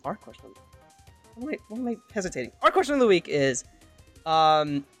question... Why am I hesitating? Our question of the week is,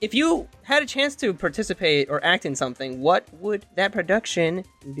 if you had a chance to participate or act in something, what would that production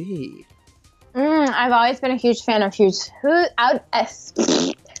be? I've always been a huge fan of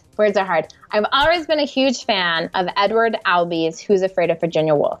words are hard. I've always been a huge fan of Edward Albee's Who's Afraid of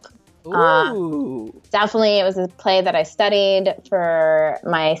Virginia Woolf. Ooh. Definitely, it was a play that I studied for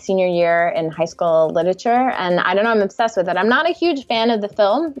my senior year in high school literature, and I don't know, I'm obsessed with it. I'm not a huge fan of the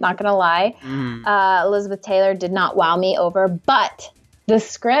film, not gonna lie. Elizabeth Taylor did not wow me over, but the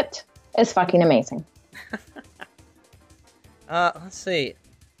script is fucking amazing. Let's see.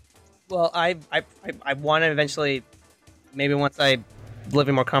 Well, I want to eventually, maybe once I live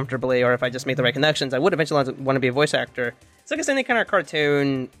more comfortably, or if I just make the right connections, I would eventually want to be a voice actor. So I guess any kind of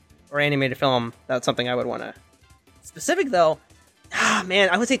cartoon or animated film, that's something I would want to. Specific though, man,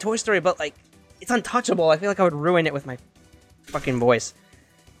 I would say Toy Story, but like, it's untouchable. I feel like I would ruin it with my fucking voice.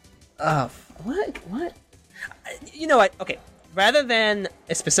 What? You know what? Okay, rather than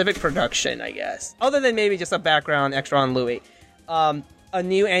a specific production, I guess, other than maybe just a background extra on Louis, a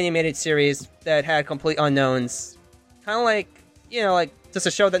new animated series that had complete unknowns, kind of like, you know, like just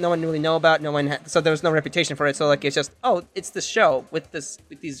a show that no one really know about, so there was no reputation for it. So like, it's just, oh, it's the show with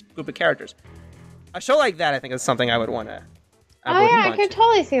these group of characters. A show like that, I think, is something I would want to. I could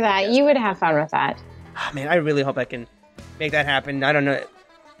totally see that. Yes. You would have fun with that. Man, I really hope I can make that happen. I don't know.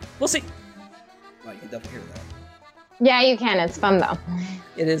 We'll see. Well, you can definitely hear that. Yeah, you can. It's fun though.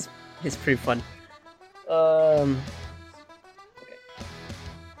 It is. It's pretty fun. Okay.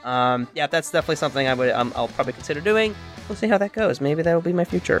 Yeah, that's definitely something I'll probably consider doing. We'll see how that goes. Maybe that'll be my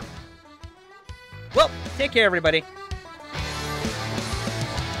future. Well, take care, everybody.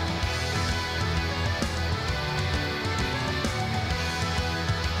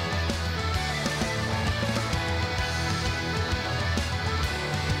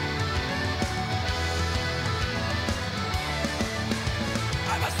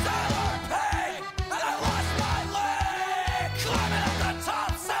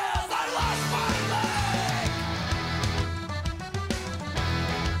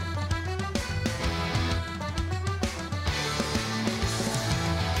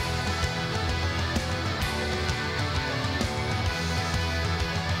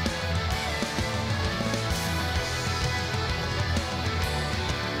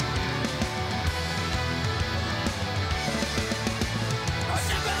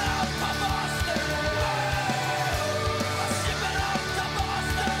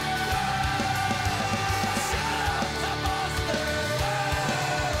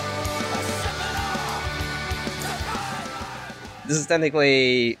 This is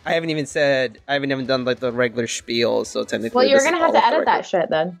technically. I haven't even done like the regular spiel, so technically. Well, you're this is gonna have all to off the edit that record. shit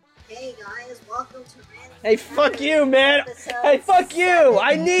then. Hey guys, welcome to Random Hey, fuck Channels, you, man! episode Hey, fuck you!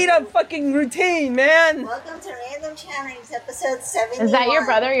 I 71. need a fucking routine, man! Welcome to Random Channels, episode 71. Is that your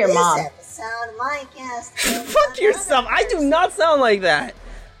brother or your this mom? Episode, my guest. Fuck yourself! I do not sound like that!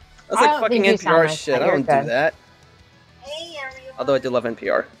 That's I like don't fucking think you sound NPR like shit. that. I You're don't good. do that. Hey everyone. Although I do love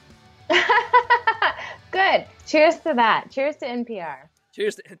NPR. Good. Cheers to that. Cheers to NPR.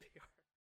 Cheers to NPR.